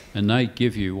interested, and they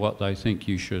give you what they think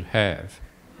you should have.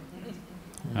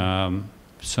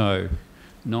 So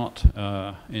not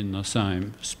in the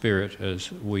same spirit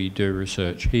as we do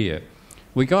research here.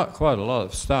 We got quite a lot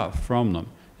of stuff from them,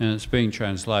 and it's being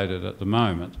translated at the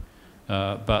moment,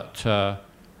 but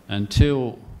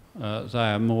until they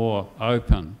are more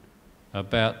open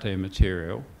about their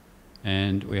material,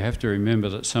 and we have to remember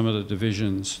that some of the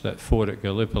divisions that fought at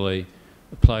Gallipoli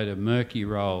played a murky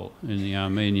role in the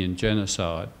Armenian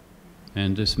genocide,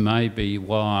 and this may be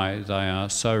why they are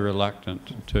so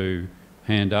reluctant to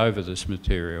hand over this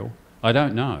material. I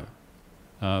don't know,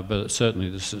 but certainly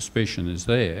the suspicion is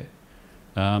there.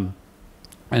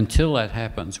 Until that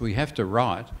happens, we have to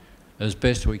write as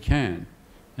best we can,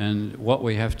 and what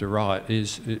we have to write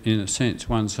is, in a sense,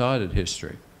 one-sided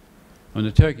history. And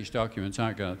the Turkish documents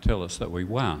aren't going to tell us that we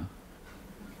won.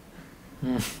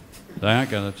 They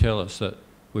aren't going to tell us that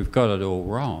we've got it all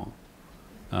wrong.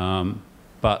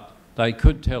 But they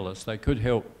could tell us, they could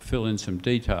help fill in some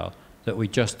detail that we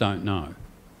just don't know.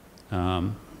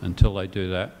 Until they do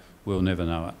that, we'll never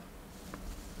know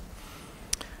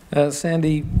it.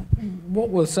 Sandy, what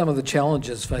were some of the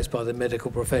challenges faced by the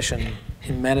medical profession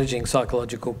in managing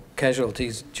psychological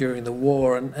casualties during the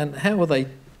war, and how were they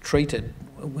treated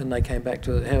when they came back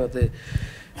to, how were the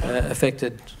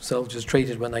affected soldiers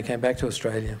treated when they came back to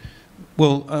Australia?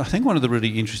 Well, I think one of the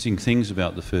really interesting things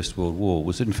about the First World War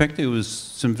was that, in fact, there was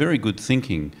some very good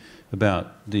thinking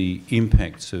about the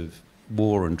impacts of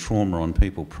war and trauma on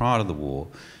people prior to the war,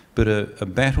 but a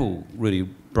battle really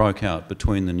broke out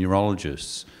between the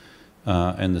neurologists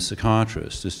and the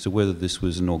psychiatrists as to whether this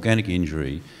was an organic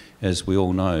injury, as we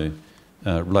all know,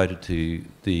 related to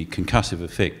the concussive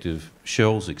effect of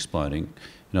shells exploding,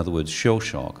 in other words, shell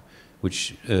shock,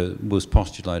 which was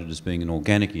postulated as being an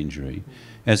organic injury,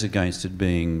 as against it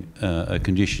being a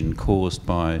condition caused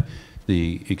by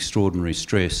the extraordinary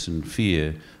stress and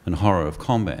fear and horror of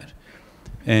combat.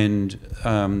 And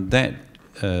that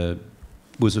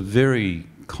was a very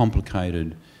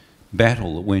complicated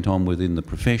battle that went on within the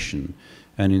profession,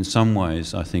 and in some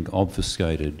ways I think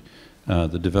obfuscated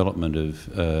the development of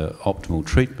optimal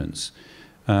treatments.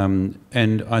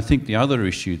 And I think the other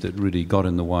issue that really got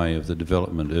in the way of the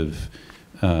development of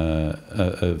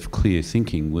of clear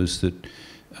thinking was that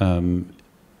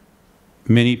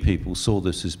many people saw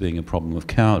this as being a problem of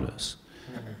cowardice,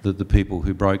 that the people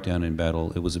who broke down in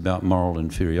battle, it was about moral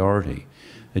inferiority.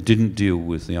 It didn't deal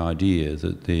with the idea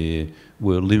that there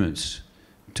were limits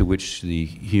to which the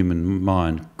human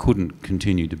mind couldn't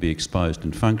continue to be exposed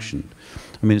and function.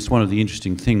 I mean, it's one of the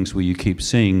interesting things where you keep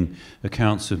seeing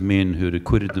accounts of men who had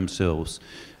acquitted themselves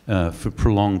for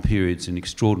prolonged periods in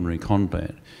extraordinary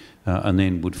combat and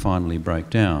then would finally break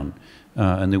down.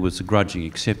 And there was a grudging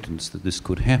acceptance that this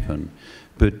could happen.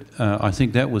 But I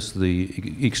think that was the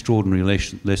extraordinary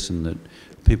lesson that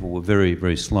people were very,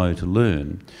 very slow to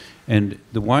learn. And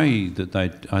the way that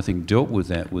they, I think, dealt with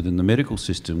that within the medical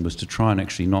system was to try and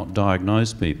actually not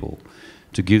diagnose people,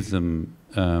 to give them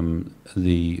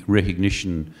the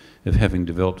recognition of having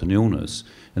developed an illness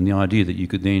and the idea that you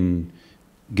could then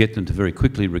get them to very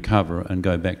quickly recover and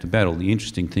go back to battle. The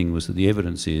interesting thing was that the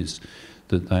evidence is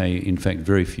that they, in fact,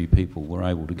 very few people were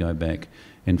able to go back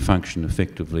and function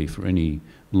effectively for any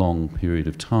long period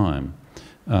of time.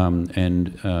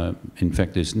 In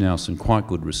fact, there's now some quite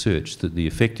good research that the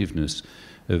effectiveness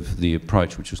of the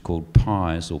approach, which was called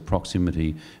PIES, or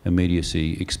proximity,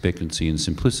 immediacy, expectancy and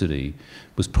simplicity,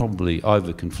 was probably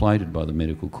over-conflated by the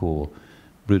medical corps,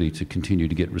 really, to continue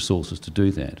to get resources to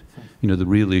do that. You know, the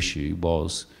real issue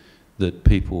was that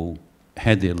people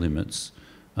had their limits,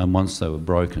 and once they were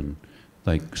broken,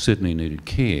 they certainly needed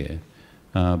care,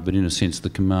 but in a sense the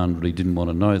command really didn't want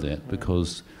to know that,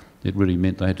 because it really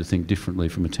meant they had to think differently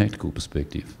from a tactical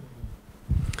perspective.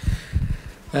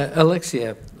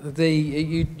 Alexia,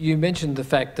 you mentioned the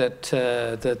fact that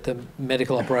that the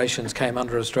medical operations came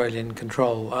under Australian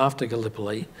control after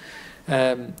Gallipoli.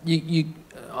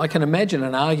 I can imagine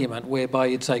an argument whereby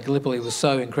you'd say Gallipoli was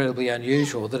so incredibly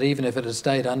unusual that even if it had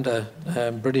stayed under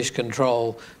British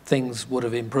control, things would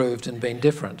have improved and been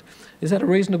different. Is that a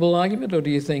reasonable argument, or do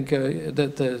you think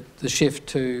that the shift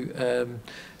to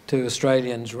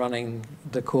Australians running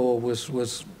the corps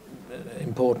was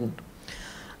important?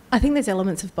 I think there's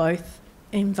elements of both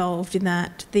involved in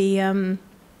that. The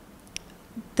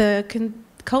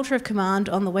culture of command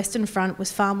on the Western Front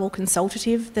was far more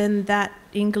consultative than that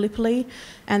in Gallipoli,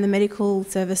 and the medical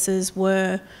services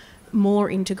were more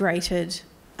integrated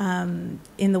in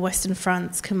the Western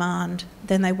Front's command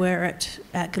than they were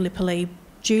at Gallipoli,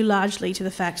 due largely to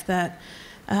the fact that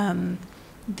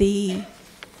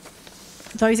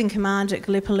those in command at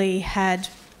Gallipoli had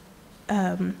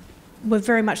were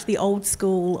very much the old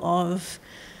school of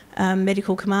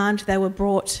medical command. They were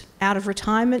brought out of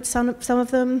retirement, some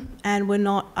of them, and were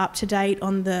not up to date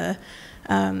on the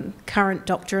current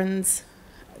doctrines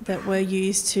that were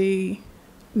used to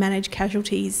manage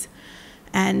casualties,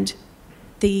 and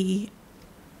the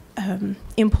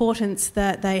importance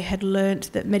that they had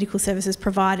learnt that medical services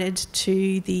provided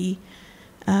to the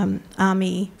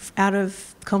army out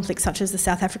of conflicts such as the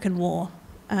South African War.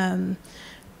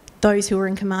 Those who were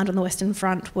in command on the Western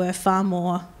Front were far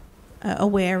more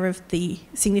aware of the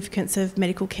significance of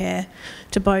medical care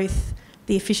to both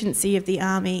the efficiency of the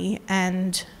army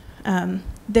and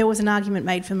there was an argument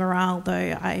made for morale,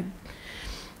 though I'm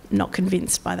not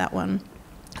convinced by that one.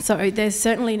 So there's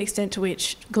certainly an extent to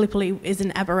which Gallipoli is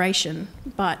an aberration,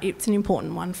 but it's an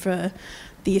important one for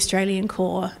the Australian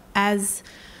Corps, as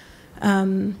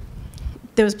there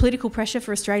was political pressure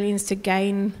for Australians to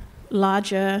gain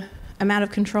larger amount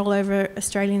of control over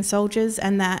Australian soldiers,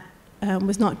 and that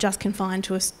was not just confined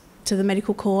to the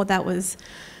medical corps, that was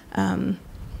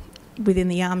within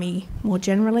the army more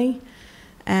generally.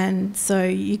 And so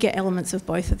you get elements of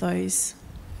both of those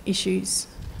issues.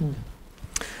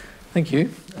 Thank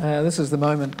you. This is the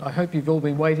moment I hope you've all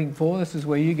been waiting for. This is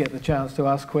where you get the chance to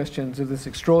ask questions of this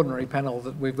extraordinary panel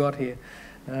that we've got here,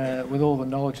 with all the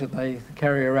knowledge that they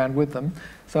carry around with them.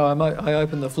 So I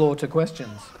open the floor to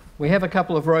questions. We have a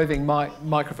couple of roving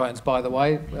microphones, by the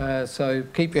way, so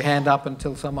keep your hand up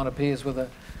until someone appears with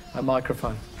a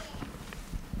microphone.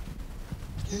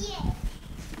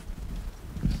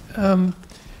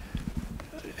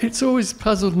 It's always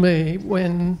puzzled me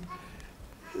when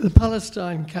the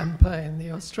Palestine campaign,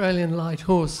 the Australian Light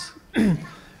Horse,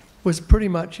 was pretty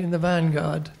much in the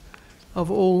vanguard of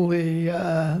all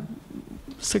the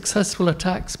successful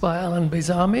attacks by Allenby's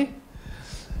army,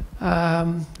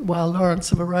 while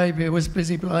Lawrence of Arabia was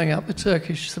busy blowing up the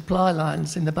Turkish supply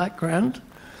lines in the background.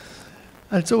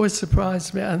 And it's always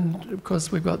surprised me, and of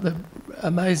course we've got the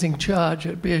amazing charge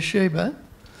at Beersheba,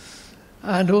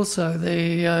 and also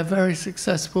the very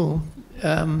successful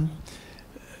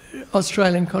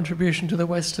Australian contribution to the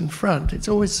Western Front. It's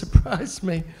always surprised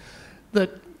me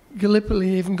that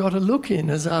Gallipoli even got a look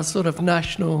in as our sort of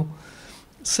national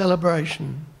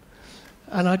celebration.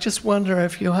 And I just wonder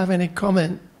if you have any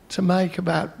comment to make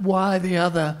about why the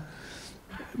other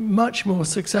much more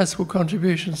successful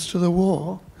contributions to the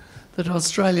war that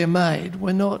Australia made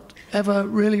were not ever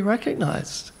really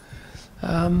recognised.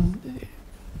 Thank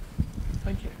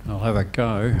you. I'll have a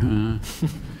go.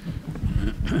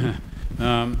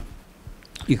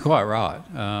 You're quite right,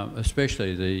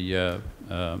 especially the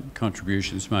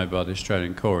contributions made by the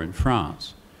Australian Corps in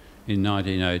France in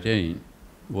 1918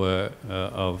 were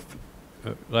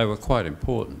they were quite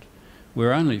important.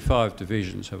 We're only 5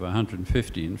 divisions of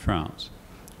 150 in France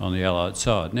on the Allied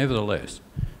side. Nevertheless,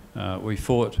 we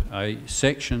fought a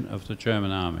section of the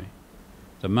German army,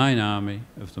 the main army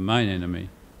of the main enemy,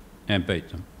 and beat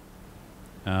them.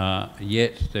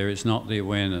 Yet there is not the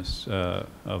awareness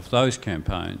of those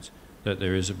campaigns that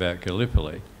there is about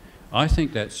Gallipoli. I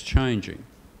think that's changing.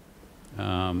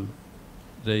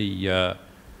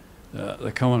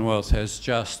 The Commonwealth has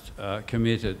just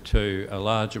committed to a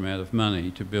large amount of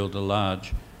money to build a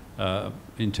large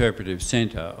interpretive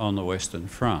centre on the Western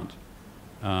Front,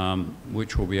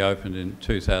 which will be opened in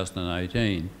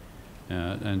 2018,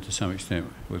 and to some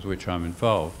extent with which I'm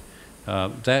involved.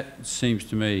 That seems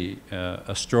to me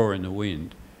a straw in the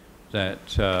wind,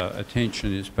 that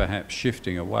attention is perhaps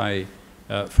shifting away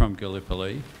from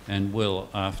Gallipoli, and will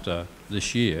after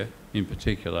this year in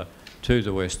particular, to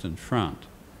the Western Front.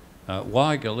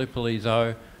 Why Gallipoli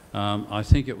though? I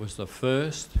think it was the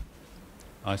first.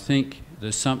 I think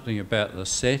there's something about the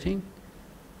setting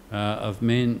of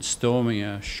men storming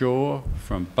a shore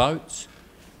from boats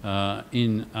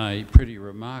in a pretty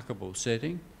remarkable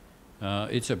setting.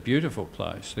 It's a beautiful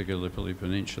place, the Gallipoli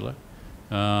Peninsula,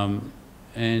 and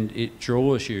it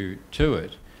draws you to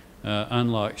it,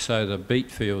 unlike, say, the beet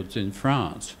fields in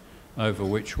France, over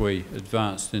which we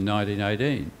advanced in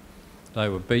 1918. They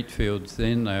were beet fields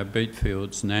then, they are beet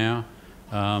fields now.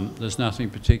 There's nothing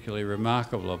particularly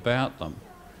remarkable about them.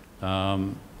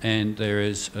 And there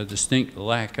is a distinct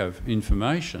lack of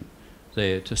information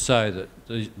there to say that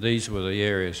these were the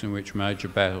areas in which major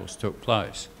battles took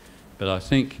place. But I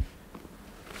think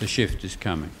the shift is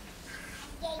coming.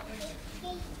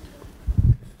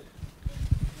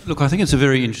 Look, I think it's a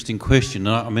very interesting question.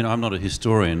 I mean, I'm not a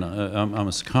historian, I'm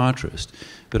a psychiatrist,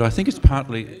 but I think it's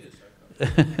partly...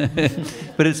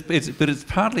 but it's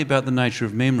partly about the nature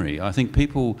of memory. I think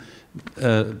people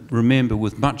remember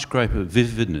with much greater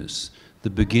vividness the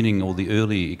beginning or the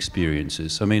early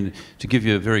experiences. I mean, to give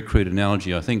you a very crude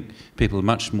analogy, I think people are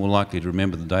much more likely to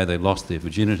remember the day they lost their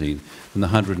virginity than the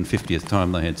 150th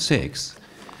time they had sex.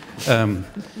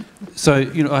 So,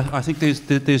 you know, I think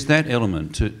there's that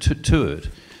element to it.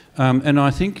 And I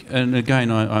think, and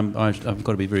again, I've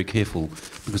got to be very careful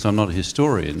because I'm not a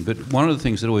historian, but one of the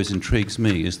things that always intrigues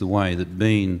me is the way that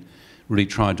Bean really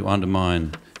tried to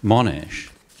undermine Monash,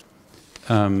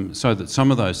 so that some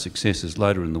of those successes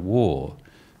later in the war,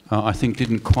 I think,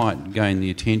 didn't quite gain the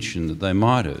attention that they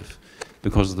might have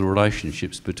because of the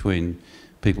relationships between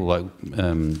people like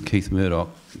Keith Murdoch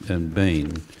and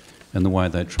Bean and the way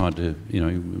they tried to, you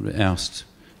know, oust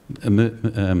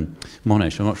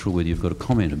Monash. I'm not sure whether you've got a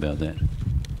comment about that.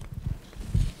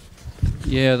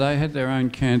 Yeah, they had their own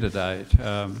candidate.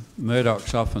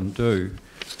 Murdochs often do.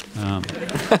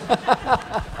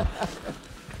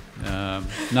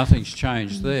 Nothing's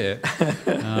changed there.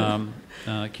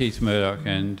 Keith Murdoch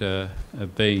and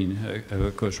Bean, who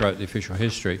of course wrote the official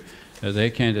history, their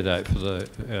candidate for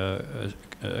the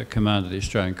command of the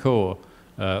Australian Corps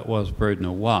was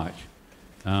Brudner White.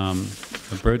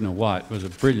 Brudner White was a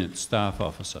brilliant staff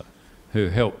officer who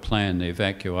helped plan the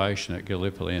evacuation at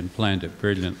Gallipoli and planned it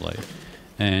brilliantly,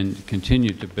 and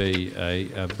continued to be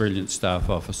a brilliant staff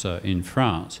officer in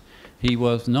France. He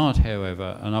was not,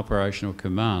 however, an operational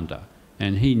commander,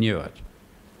 and he knew it.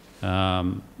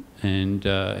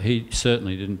 He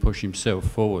certainly didn't push himself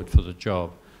forward for the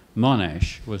job.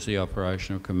 Monash was the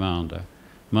operational commander.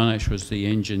 Monash was the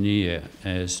engineer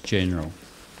as general,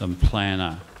 the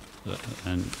planner,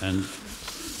 and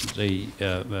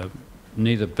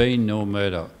neither Bean nor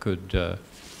Murdoch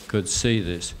could see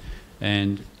this.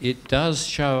 And it does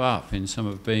show up in some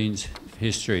of Bean's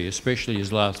history, especially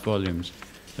his last volumes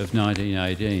of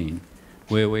 1918,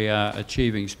 where we are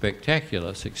achieving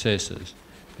spectacular successes,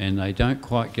 and they don't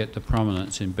quite get the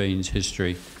prominence in Bean's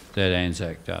history that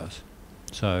ANZAC does.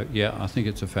 So, yeah, I think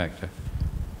it's a factor.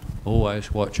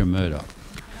 Always watch a Murdoch.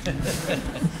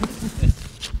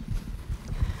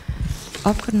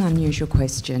 I've got an unusual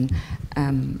question.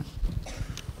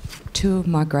 Two of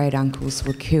my great uncles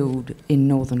were killed in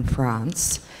northern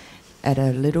France at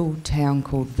a little town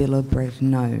called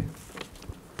Villebretonneau.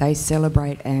 they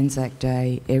celebrate ANZAC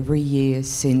Day every year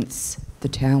since the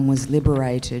town was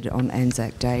liberated on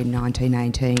ANZAC Day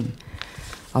 1918.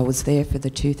 I was there for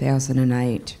the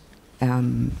 2008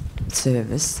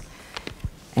 service,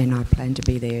 and I plan to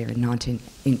be there in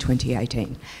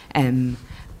 2018. I'm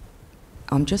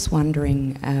just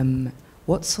wondering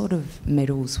what sort of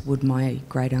medals would my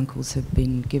great uncles have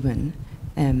been given,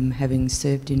 having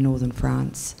served in northern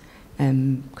France?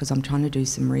 Because I'm trying to do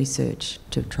some research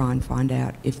to try and find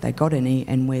out if they got any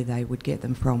and where they would get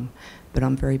them from. But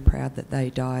I'm very proud that they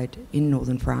died in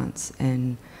northern France,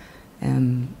 and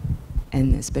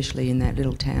especially in that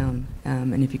little town.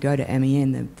 And if you go to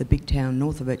Amiens, the big town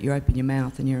north of it, you open your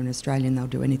mouth and you're an Australian, they'll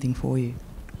do anything for you.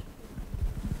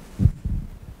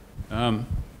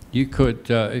 You could,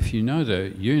 if you know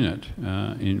the unit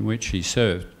in which he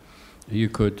served, you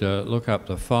could look up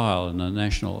the file in the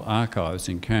National Archives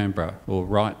in Canberra or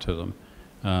write to them.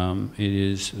 It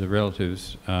is the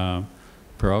relatives'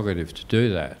 prerogative to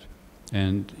do that.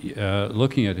 And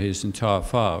looking at his entire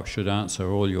file should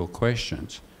answer all your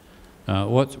questions.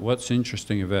 What's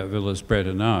interesting about Villas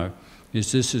Bretonneux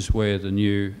is this is where the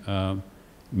new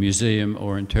museum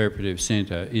or interpretive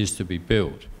centre is to be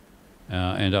built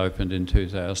and opened in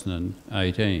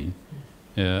 2018.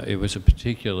 It was a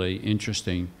particularly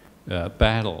interesting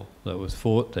battle that was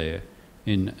fought there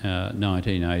in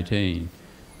 1918.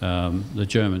 The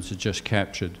Germans had just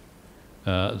captured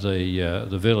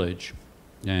the village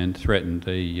and threatened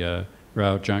the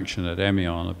rail junction at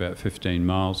Amiens, about 15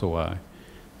 miles away.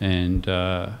 And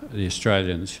the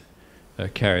Australians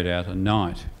carried out a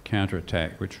night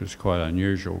counterattack, which was quite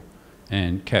unusual,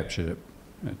 and captured it,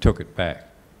 took it back.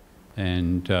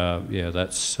 And yeah,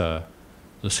 that's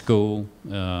the school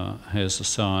has a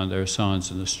sign. There are signs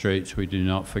in the streets. We do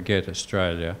not forget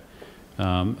Australia.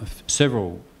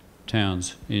 Several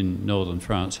towns in northern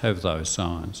France have those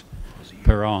signs.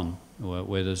 Perron,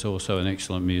 where there's also an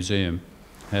excellent museum,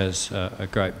 has a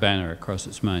great banner across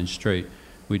its main street.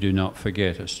 We do not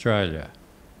forget Australia.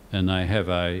 And they have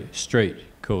a street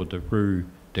called the Rue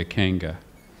de Kanga.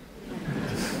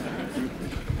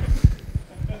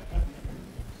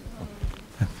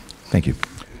 Thank you.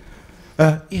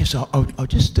 Yes, I'll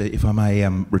just, if I may,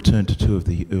 return to two of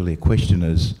the earlier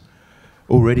questioners.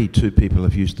 Already two people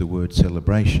have used the word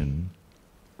celebration,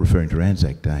 referring to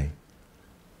ANZAC Day.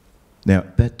 Now,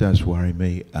 that does worry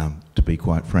me, to be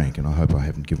quite frank, and I hope I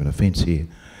haven't given offence here.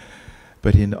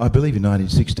 But I believe in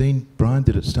 1916, Brian,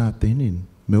 did it start then in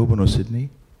Melbourne or Sydney?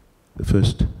 The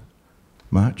first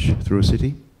march through a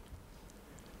city?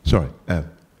 Sorry,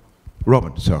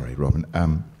 Robin.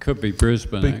 Could be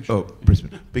Brisbane, actually. Oh,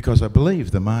 Brisbane. Because I believe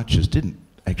the marchers didn't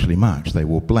actually march. They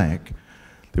wore black.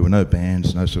 There were no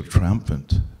bands, no sort of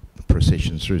triumphant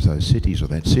processions through those cities or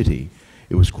that city.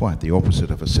 It was quite the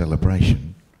opposite of a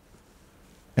celebration.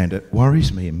 And it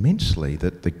worries me immensely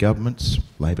that the governments,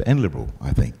 Labor and Liberal,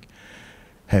 I think,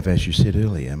 have, as you said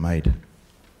earlier, made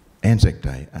ANZAC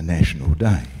Day a national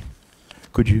day.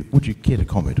 Would you care to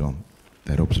comment on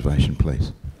that observation,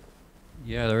 please?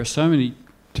 Yeah, there are so many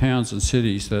towns and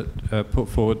cities that put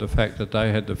forward the fact that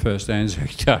they had the first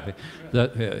ANZAC Day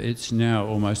that it's now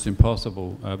almost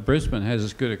impossible. Brisbane has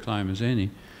as good a claim as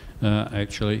any,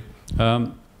 actually.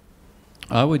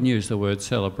 I wouldn't use the word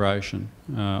celebration.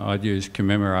 I'd use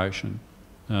commemoration.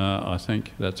 I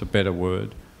think that's a better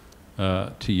word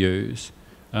to use.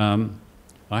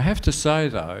 I have to say,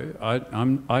 though,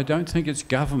 I don't think it's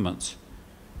governments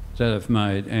that have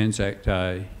made ANZAC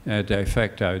Day a de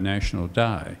facto national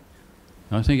day.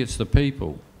 I think it's the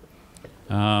people.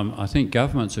 I think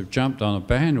governments have jumped on a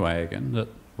bandwagon that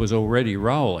was already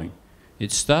rolling.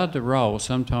 It started to roll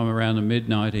sometime around the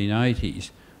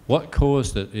mid-1980s. What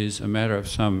caused it is a matter of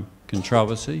some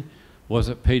controversy. Was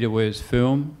it Peter Ware's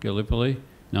film, Gallipoli,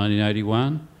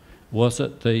 1981? Was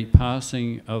it the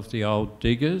passing of the old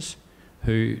diggers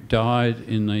who died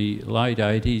in the late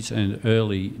 80s and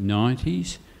early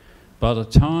 90s? By the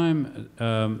time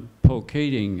Paul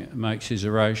Keating makes his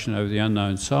oration over the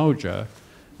unknown soldier,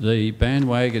 the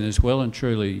bandwagon is well and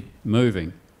truly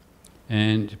moving.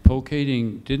 And Paul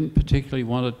Keating didn't particularly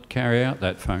want to carry out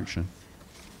that function.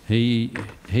 He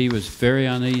was very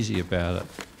uneasy about it.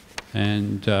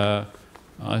 And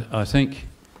I think,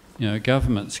 you know,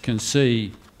 governments can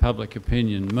see public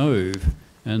opinion move,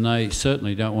 and they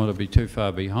certainly don't want to be too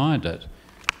far behind it.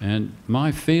 And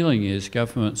my feeling is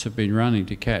governments have been running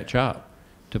to catch up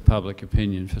to public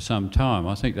opinion for some time.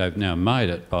 I think they've now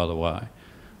made it, by the way.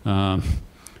 But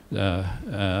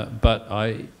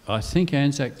I think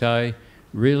ANZAC Day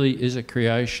really is a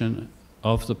creation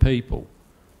of the people.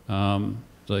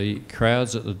 The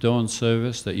crowds at the dawn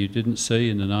service that you didn't see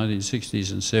in the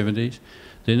 1960s and 70s,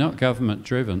 They're not government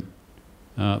driven.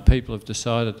 People have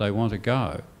decided they want to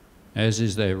go, as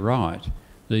is their right.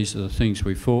 These are the things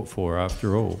we fought for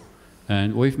after all.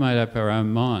 And we've made up our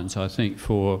own minds, I think,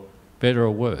 for better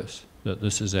or worse, that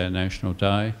this is our national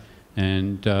day,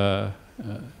 and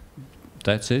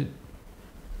that's it.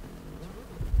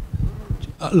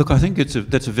 Look, I think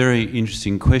that's a very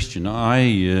interesting question.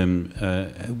 After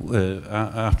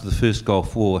the first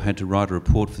Gulf War, had to write a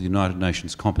report for the United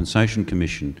Nations Compensation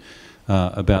Commission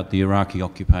about the Iraqi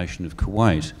occupation of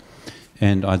Kuwait.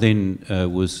 And I then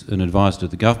was an advisor to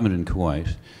the government in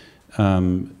Kuwait.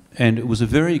 And it was a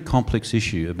very complex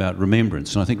issue about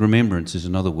remembrance. And I think remembrance is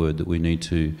another word that we need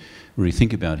to really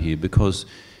think about here, because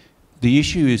the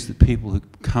issue is that people who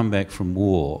come back from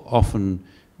war often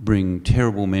bring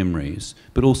terrible memories,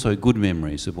 but also good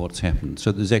memories of what's happened.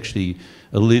 So there's actually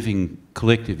a living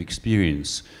collective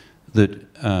experience that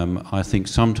I think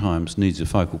sometimes needs a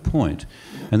focal point.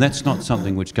 And that's not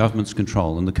something which governments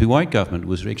control. And the Kuwait government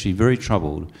was actually very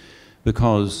troubled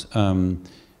because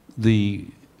the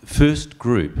first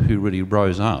group who really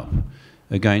rose up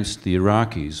against the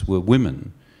Iraqis were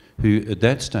women who at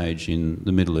that stage in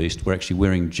the Middle East were actually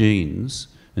wearing jeans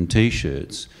and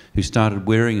T-shirts, who started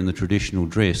wearing in the traditional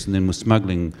dress and then were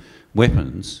smuggling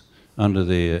weapons under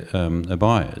their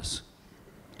abayas.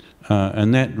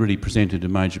 And that really presented a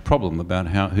major problem about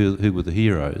who were the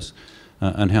heroes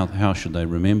and how should they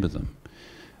remember them.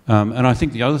 And I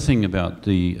think the other thing about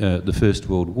the First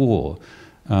World War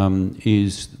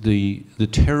is the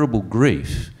terrible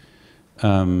grief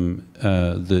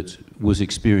that was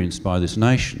experienced by this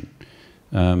nation.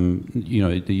 You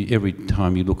know, every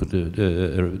time you look at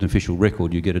an official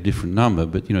record, you get a different number,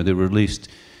 but, you know, there were at least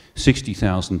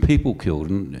 60,000 people killed.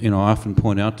 And, you know, I often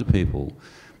point out to people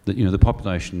that, you know, the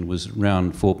population was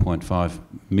around 4.5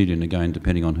 million, again,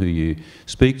 depending on who you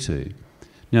speak to.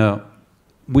 Now,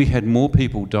 we had more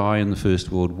people die in the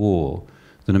First World War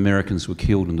than Americans were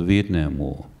killed in the Vietnam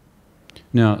War.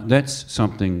 Now, that's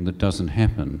something that doesn't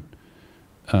happen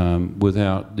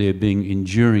without there being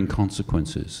enduring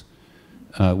consequences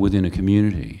within a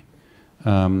community.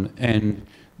 And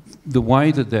the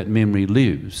way that that memory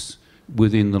lives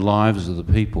within the lives of the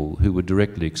people who were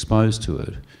directly exposed to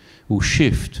it will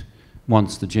shift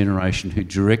once the generation who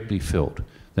directly felt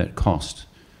that cost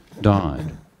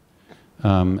died.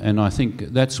 And I think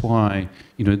that's why,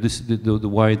 you know, the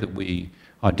way that we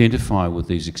identify with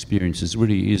these experiences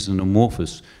really is an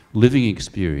amorphous living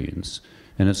experience,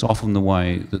 and it's often the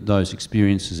way that those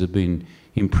experiences have been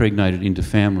impregnated into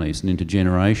families and into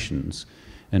generations,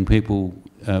 and people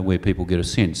where people get a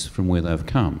sense from where they've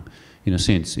come. In a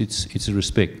sense, it's a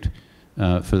respect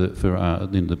for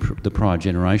the prior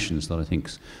generations that I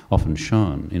think's often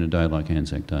shown in a day like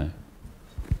ANZAC Day.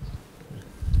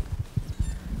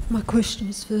 My question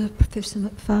is for Professor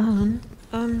McFarlane.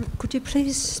 Could you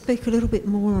please speak a little bit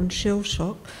more on shell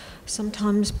shock?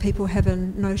 Sometimes people have a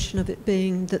notion of it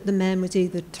being that the man was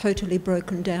either totally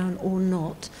broken down or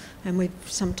not, and we've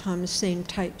sometimes seen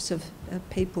tapes of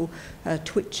people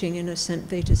twitching in a St.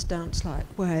 Vitus dance-like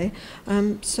way.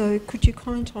 So could you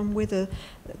comment on whether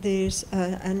there's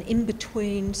an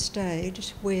in-between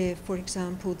stage where, for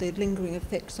example, the lingering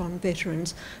effects on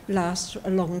veterans last a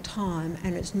long time,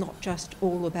 and it's not just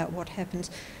all about what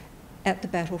happens at the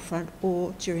battlefront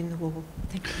or during the war?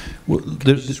 Thank you. Well, Can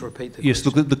you just repeat the question? Yes,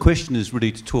 look, the question is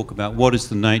really to talk about what is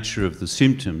the nature of the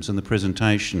symptoms and the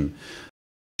presentation of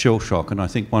shell shock. And I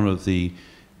think one of the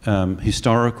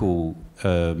historical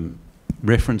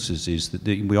references is that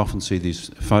we often see these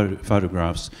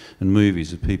photographs and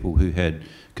movies of people who had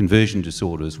conversion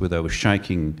disorders where they were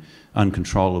shaking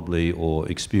uncontrollably or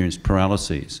experienced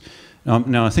paralyses.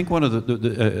 Now, I think one of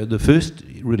the first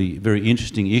really very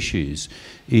interesting issues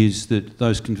is that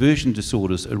those conversion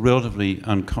disorders are relatively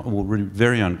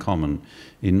very uncommon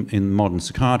in modern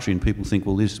psychiatry, and people think,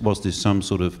 well, was this some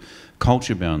sort of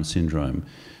culture-bound syndrome?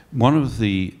 One of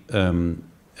the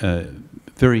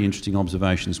very interesting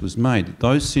observations was made that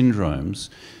those syndromes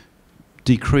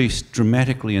decreased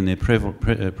dramatically in their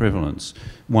prevalence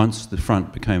once the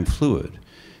front became fluid.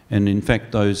 And in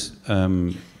fact, those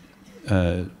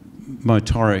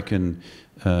motoric and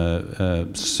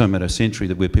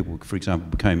somatosensory, where people, for example,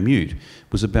 became mute,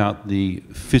 was about the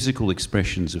physical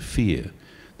expressions of fear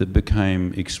that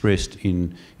became expressed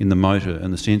in the motor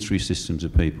and the sensory systems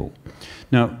of people.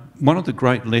 Now, one of the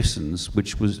great lessons,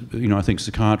 which was, you know, I think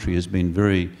psychiatry has been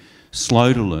very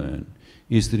slow to learn,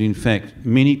 is that in fact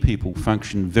many people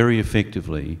function very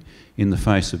effectively in the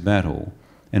face of battle,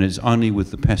 and it's only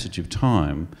with the passage of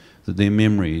time that their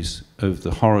memories of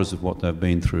the horrors of what they've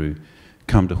been through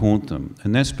come to haunt them.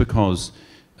 And that's because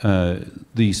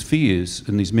these fears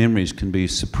and these memories can be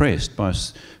suppressed by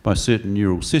certain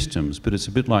neural systems, but it's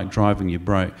a bit like driving your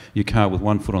car with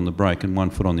one foot on the brake and one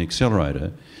foot on the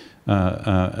accelerator.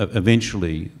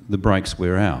 Eventually the brakes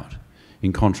wear out,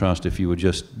 in contrast if you were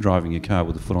just driving your car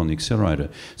with a foot on the accelerator.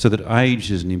 So that age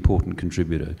is an important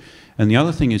contributor. And the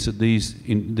other thing is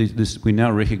that we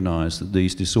now recognise that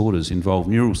these disorders involve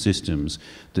neural systems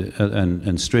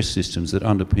and stress systems that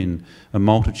underpin a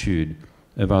multitude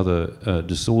of other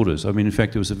disorders. I mean, in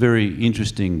fact, there was a very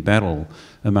interesting battle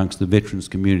amongst the veterans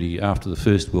community after the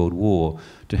First World War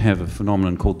to have a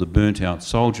phenomenon called the burnt-out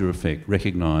soldier effect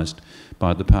recognised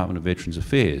by the Department of Veterans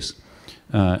Affairs.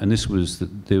 And this was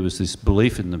that there was this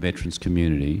belief in the veterans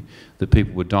community that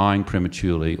people were dying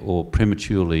prematurely or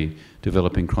prematurely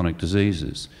developing chronic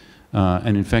diseases.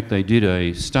 And in fact, they did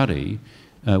a study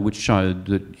which showed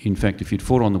that, in fact, if you'd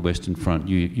fought on the Western Front,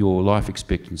 your life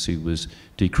expectancy was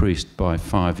decreased by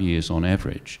 5 years on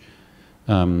average.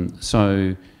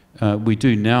 So we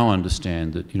do now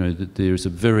understand that, that there is a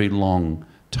very long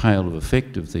tail of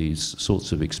effect of these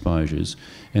sorts of exposures,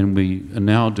 and we are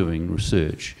now doing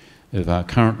research of our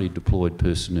currently deployed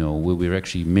personnel where we're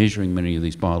actually measuring many of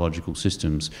these biological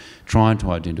systems, trying to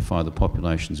identify the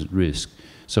populations at risk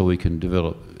so we can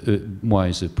develop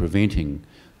ways of preventing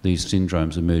these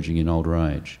syndromes emerging in older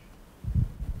age.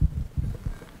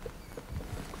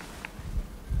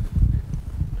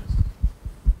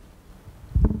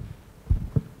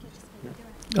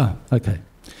 Okay.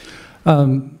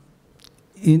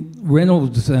 In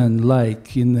Reynolds and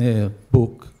Lake, in their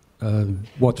book,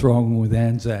 What's Wrong with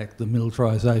ANZAC, the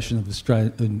militarisation of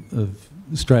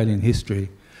Australian history,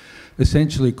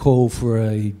 essentially call for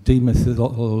a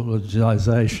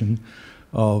demythologisation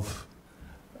of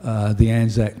the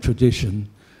ANZAC tradition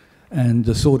and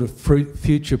a sort of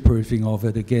future-proofing of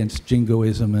it against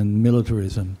jingoism and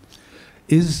militarism.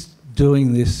 Is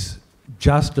doing this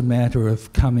just a matter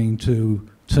of coming to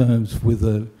terms with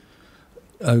a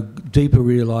deeper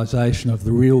realisation of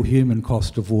the real human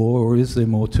cost of war, or is there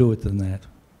more to it than that?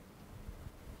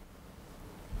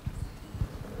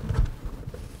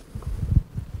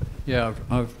 Yeah,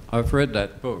 I've read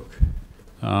that book,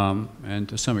 and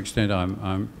to some extent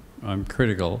I'm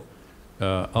critical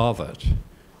of it.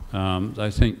 I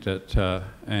think that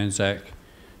ANZAC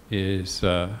is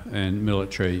and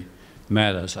military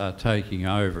matters are taking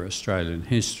over Australian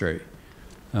history.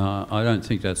 I don't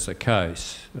think that's the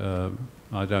case.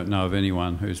 I don't know of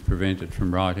anyone who's prevented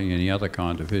from writing any other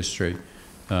kind of history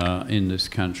in this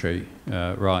country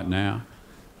right now.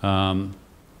 I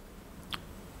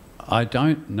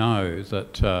don't know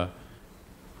that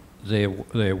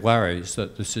their worries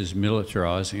that this is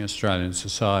militarising Australian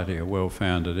society are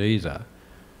well-founded either.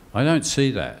 I don't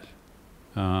see that.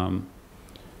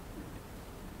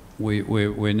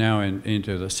 We're now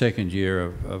into the second year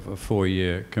of a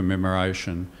 4-year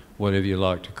commemoration, whatever you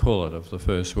like to call it, of the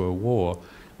First World War.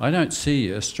 I don't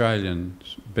see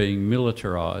Australians being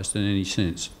militarised in any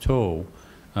sense at all.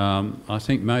 I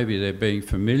think maybe they're being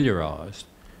familiarised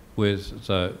with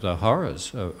the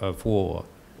horrors of war,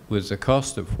 with the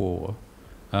cost of war,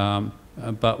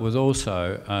 but with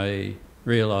also a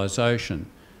realisation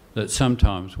that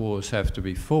sometimes wars have to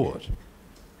be fought.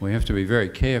 We have to be very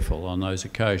careful on those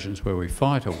occasions where we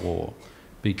fight a war,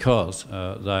 because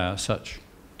they are such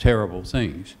terrible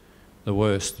things, the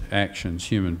worst actions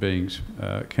human beings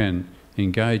can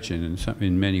engage in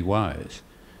many ways.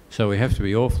 So we have to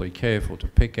be awfully careful to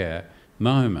pick our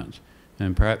moment,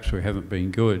 and perhaps we haven't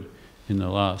been good in the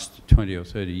last 20 or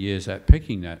 30 years at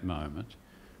picking that moment.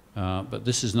 But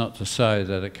this is not to say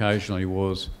that occasionally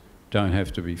wars don't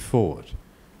have to be fought.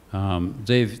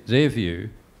 Their view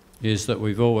is that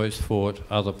we've always fought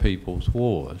other people's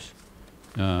wars.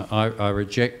 I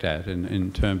reject that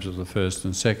in terms of the First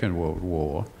and Second World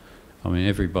War. I mean,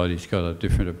 everybody's got a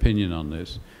different opinion on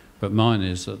this, but mine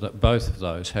is that both of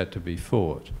those had to be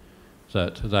fought,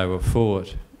 that they were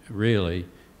fought really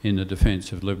in the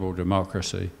defence of liberal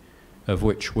democracy, of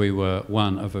which we were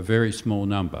one of a very small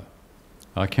number.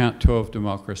 I count 12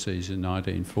 democracies in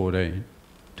 1914,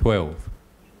 12.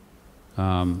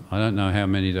 I don't know how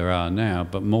many there are now,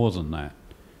 but more than that.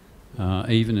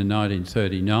 Even in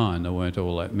 1939, there weren't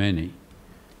all that many,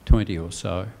 20 or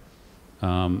so.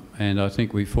 And I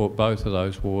think we fought both of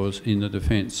those wars in the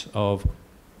defence of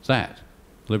that,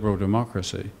 liberal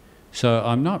democracy. So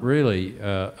I'm not really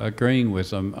agreeing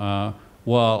with them,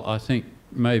 while I think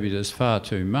maybe there's far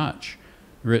too much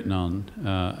written on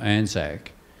ANZAC.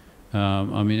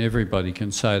 I mean, everybody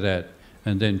can say that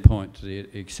and then point to the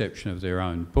exception of their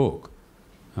own book.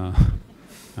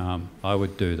 I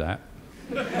would do that.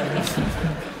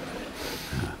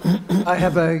 I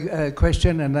have a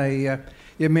question and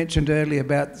you mentioned earlier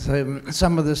about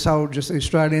some of the soldiers, the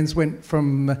Australians, went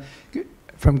from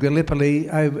Gallipoli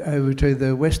over to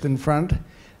the Western Front,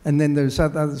 and then there's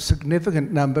a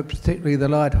significant number, particularly the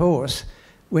Light Horse,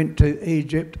 went to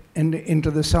Egypt and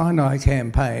into the Sinai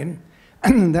campaign.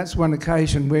 And that's one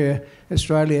occasion where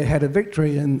Australia had a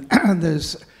victory, and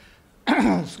there's,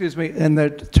 excuse me, and the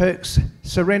Turks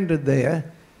surrendered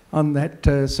there on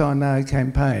that Sinai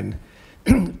campaign.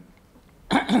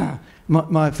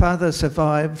 My father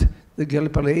survived the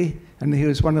Gallipoli, and he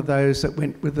was one of those that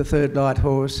went with the 3rd Light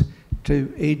Horse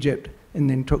to Egypt and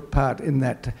then took part in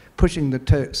that, pushing the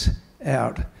Turks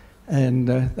out, and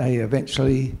they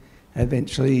eventually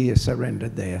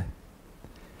surrendered there.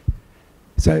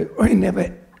 So we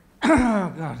never,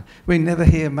 oh God, we never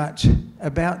hear much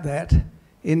about that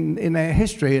in our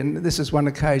history, and this is one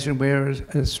occasion where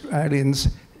Australians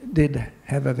did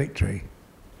have a victory.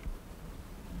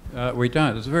 We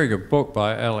don't. There's a very good book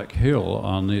by Alec Hill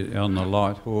on the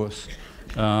Light Horse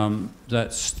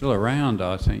that's still around,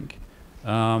 I think.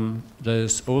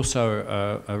 There's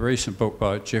also a recent book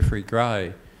by Geoffrey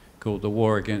Gray called The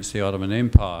War Against the Ottoman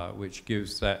Empire, which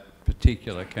gives that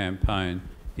particular campaign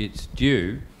its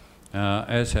due,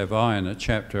 as have I in a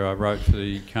chapter I wrote for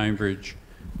the Cambridge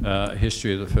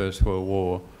History of the First World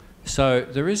War. So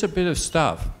there is a bit of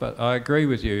stuff, but I agree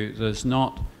with you, there's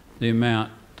not the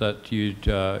amount that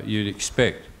you'd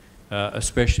expect,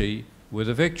 especially with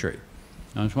a victory.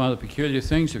 And it's one of the peculiar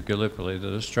things of Gallipoli,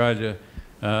 that Australia,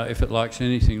 if it likes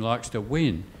anything, likes to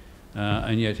win.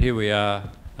 And yet here we are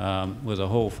with a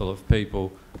hall full of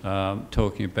people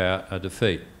talking about a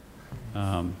defeat.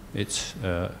 It's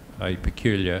a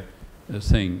peculiar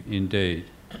thing indeed.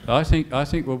 I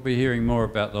think we'll be hearing more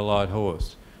about the Light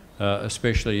Horse,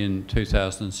 especially in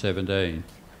 2017,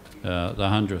 the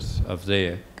 100th of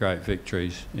their great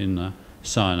victories in the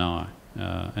Sinai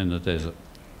and the desert.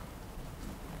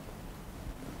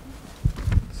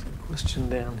 There's a question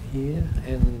down here,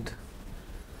 and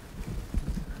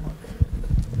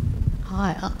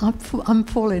hi, I'm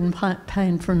Pauline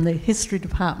Payne from the History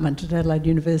Department at Adelaide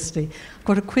University. I've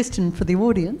got a question for the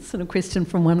audience and a question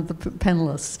from one of the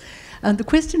panellists. The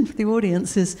question for the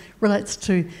audience relates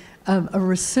to a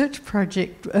research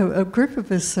project. A group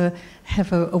of us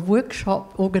have a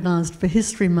workshop organised for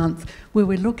History Month where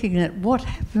we're looking at what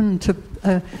happened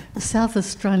to South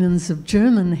Australians of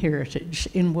German heritage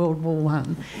in World War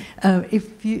One.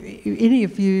 If any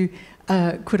of you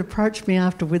could approach me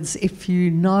afterwards if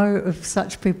you know of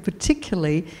such people,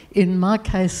 particularly in my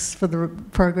case for the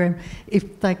program,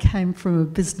 if they came from a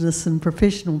business and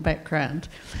professional background.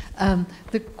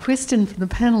 The question for the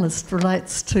panellists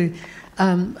relates to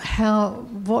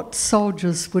what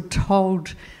soldiers were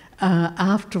told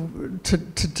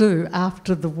to do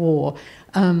after the war.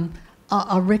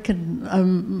 I reckon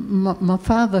my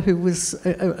father, who was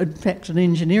in fact an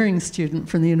engineering student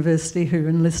from the university who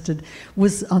enlisted,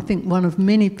 was, I think, one of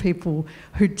many people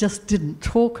who just didn't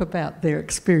talk about their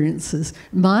experiences.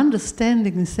 My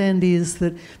understanding, Sandy, is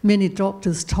that many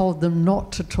doctors told them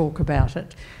not to talk about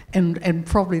it. And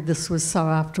probably this was so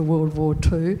after World War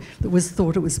II, that was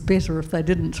thought it was better if they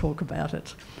didn't talk about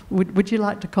it. Would you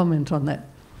like to comment on that?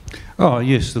 Oh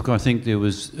yes, look, I think there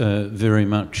was very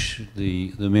much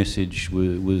the message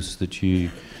was that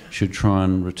you should try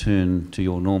and return to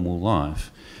your normal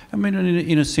life. I mean,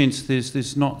 in a sense,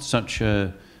 there's not such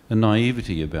a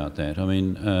naivety about that. I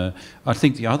mean, I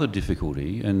think the other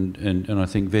difficulty, and I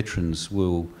think veterans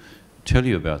will tell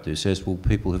you about this, as will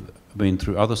people who've been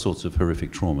through other sorts of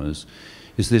horrific traumas,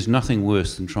 is there's nothing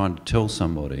worse than trying to tell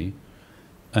somebody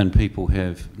and people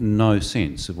have no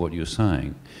sense of what you're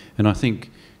saying. And I think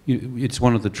it's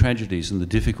one of the tragedies and the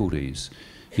difficulties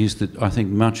is that I think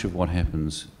much of what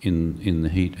happens in the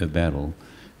heat of battle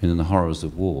and in the horrors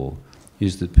of war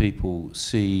is that people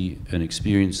see and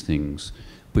experience things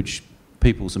which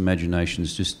people's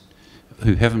imaginations just,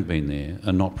 who haven't been there,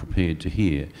 are not prepared to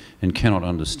hear and cannot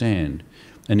understand.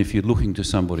 And if you're looking to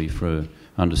somebody for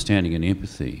understanding and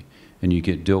empathy and you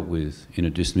get dealt with in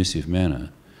a dismissive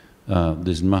manner,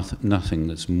 there's nothing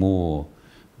that's more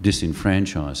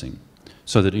disenfranchising.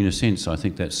 So that in a sense, I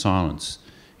think that silence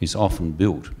is often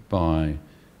built by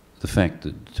the fact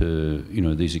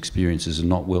that these experiences are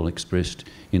not well expressed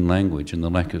in language and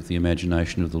the lack of the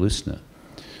imagination of the listener.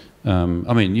 I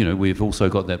mean, we've also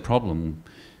got that problem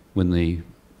when the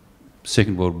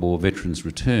Second World War veterans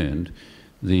returned.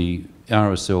 The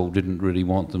RSL didn't really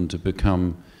want them to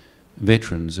become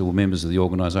veterans or members of the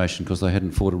organisation because they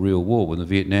hadn't fought a real war. When the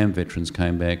Vietnam veterans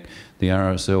came back, the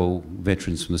RSL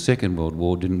veterans from the Second World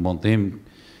War didn't want them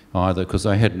either, because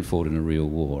they hadn't fought in a real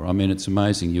war. I mean, it's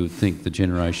amazing. You would think the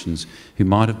generations who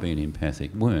might have been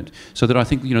empathic weren't. So that I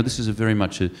think, you know, this is a very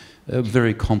much a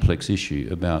very complex issue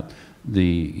about the,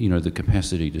 you know, the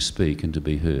capacity to speak and to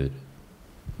be heard.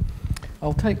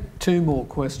 I'll take two more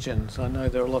questions. I know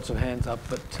there are lots of hands up,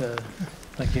 but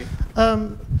thank you.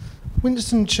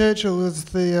 Winston Churchill was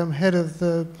the head of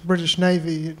the British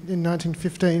Navy in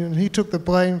 1915, and he took the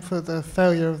blame for the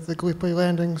failure of the Gallipoli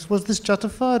landings. Was this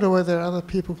justified, or were there other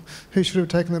people who should have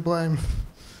taken the blame?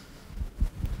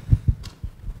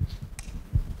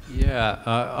 Yeah,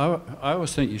 I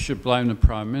always think you should blame the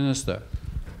Prime Minister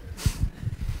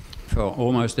for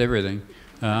almost everything.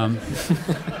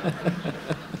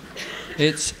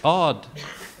 It's odd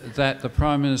that the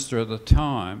Prime Minister at the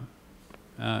time,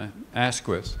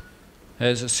 Asquith,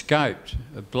 has escaped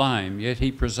blame, yet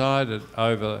he presided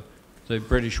over the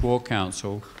British War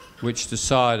Council, which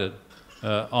decided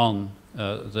on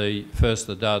the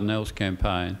Dardanelles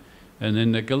campaign and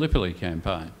then the Gallipoli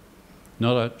campaign.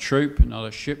 Not a troop, not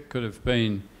a ship could have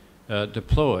been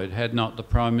deployed had not the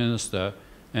Prime Minister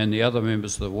and the other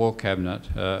members of the War Cabinet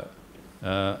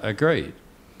agreed.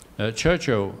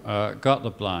 Churchill got the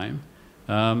blame.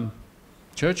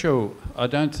 Churchill, I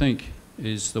don't think,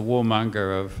 is the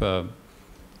warmonger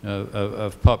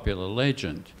of popular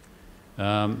legend.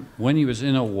 When he was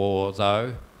in a war,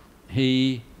 though,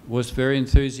 he was very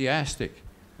enthusiastic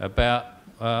about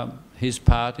his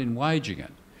part in waging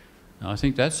it. And I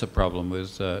think that's the problem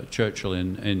with Churchill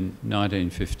in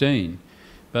 1915.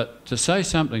 But to say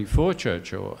something for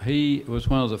Churchill, he was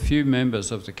one of the few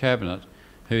members of the cabinet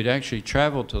who'd actually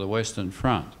travelled to the Western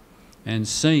Front and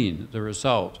seen the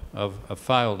result of a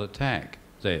failed attack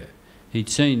there. He'd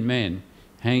seen men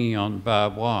hanging on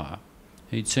barbed wire.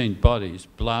 He'd seen bodies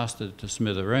blasted to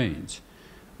smithereens.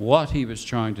 What he was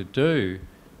trying to do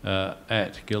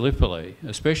at Gallipoli,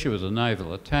 especially with a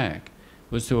naval attack,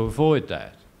 was to avoid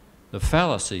that. The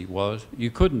fallacy was you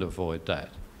couldn't avoid that.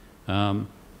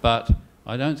 But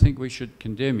I don't think we should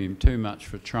condemn him too much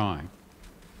for trying.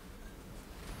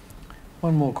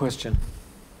 One more question.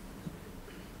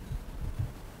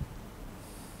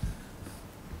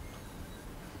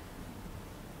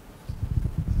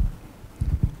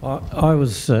 I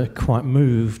was quite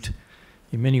moved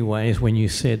in many ways when you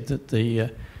said that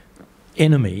the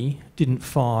enemy didn't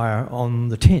fire on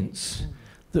the tents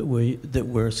that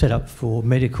were set up for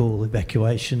medical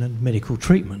evacuation and medical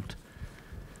treatment.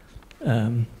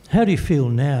 How do you feel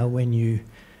now when you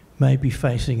may be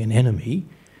facing an enemy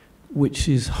which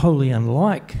is wholly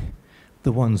unlike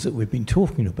the ones that we've been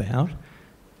talking about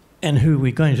and who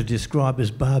we're going to describe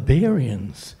as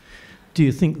barbarians? Do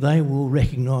you think they will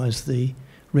recognise the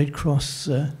Red Cross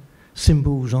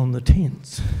symbols on the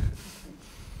tents?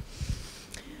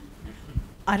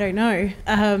 I don't know.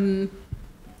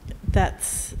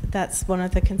 That's one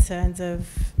of the concerns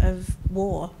of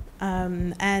war,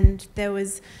 and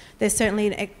there's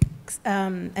certainly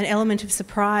an element of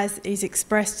surprise is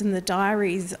expressed in the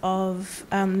diaries of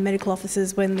medical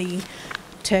officers when the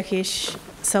Turkish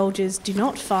soldiers do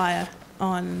not fire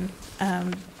on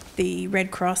the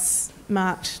Red Cross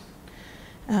marked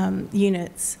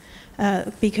units,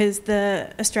 because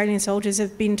the Australian soldiers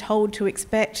have been told to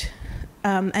expect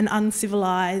an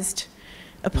uncivilised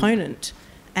opponent,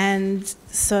 and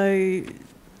so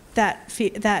that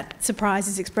surprise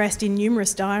is expressed in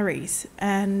numerous diaries.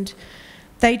 And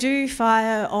they do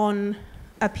fire on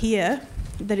a pier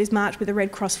that is marked with a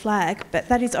Red Cross flag, but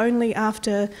that is only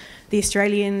after the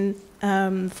Australian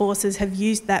forces have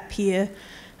used that pier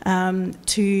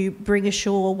to bring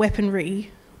ashore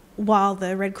weaponry while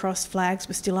the Red Cross flags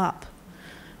were still up.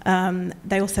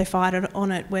 They also fired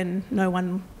on it when no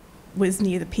one was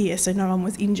near the pier, so no one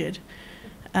was injured.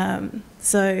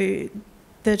 So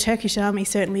the Turkish army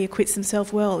certainly acquits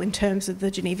themselves well in terms of the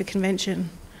Geneva Convention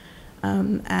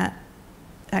at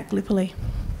Gallipoli.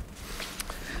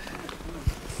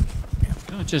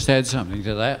 Can I just add something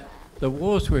to that? The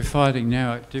wars we're fighting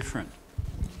now are different.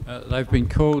 They've been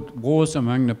called wars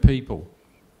among the people.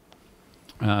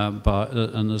 And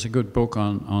there's a good book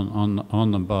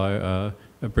on them by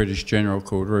a British general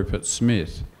called Rupert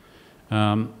Smith.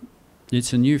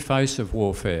 It's a new face of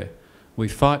warfare. We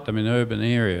fight them in urban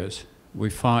areas. We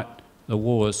fight the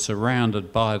wars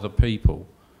surrounded by the people.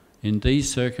 In these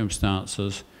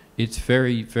circumstances, it's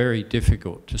very, very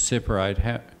difficult to separate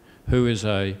who is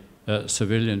a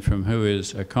civilian from who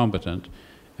is a combatant,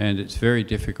 and it's very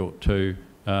difficult to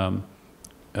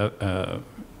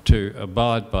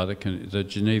abide by the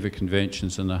Geneva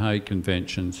Conventions and the Hague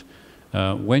Conventions.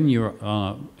 When you're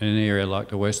in an area like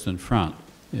the Western Front,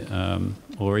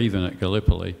 or even at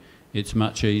Gallipoli, it's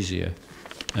much easier.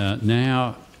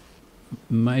 Now,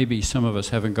 maybe some of us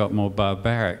haven't got more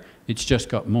barbaric, it's just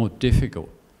got more difficult.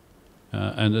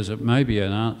 And there's maybe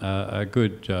a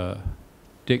good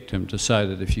dictum to say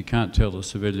that if you can't tell the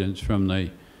civilians from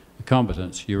the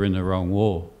combatants, you're in the wrong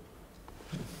war.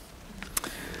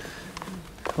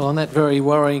 Well, on that very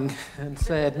worrying and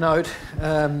sad note,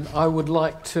 I would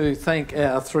like to thank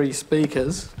our three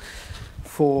speakers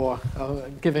for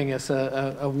giving us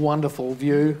a wonderful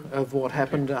view of what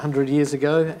happened 100 years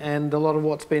ago and a lot of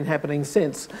what's been happening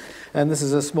since. And this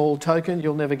is a small token,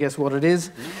 you'll never guess what it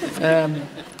is,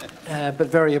 but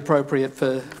very appropriate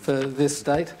for this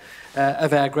state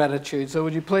of our gratitude. So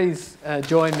would you please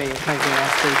join me in thanking our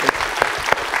speakers.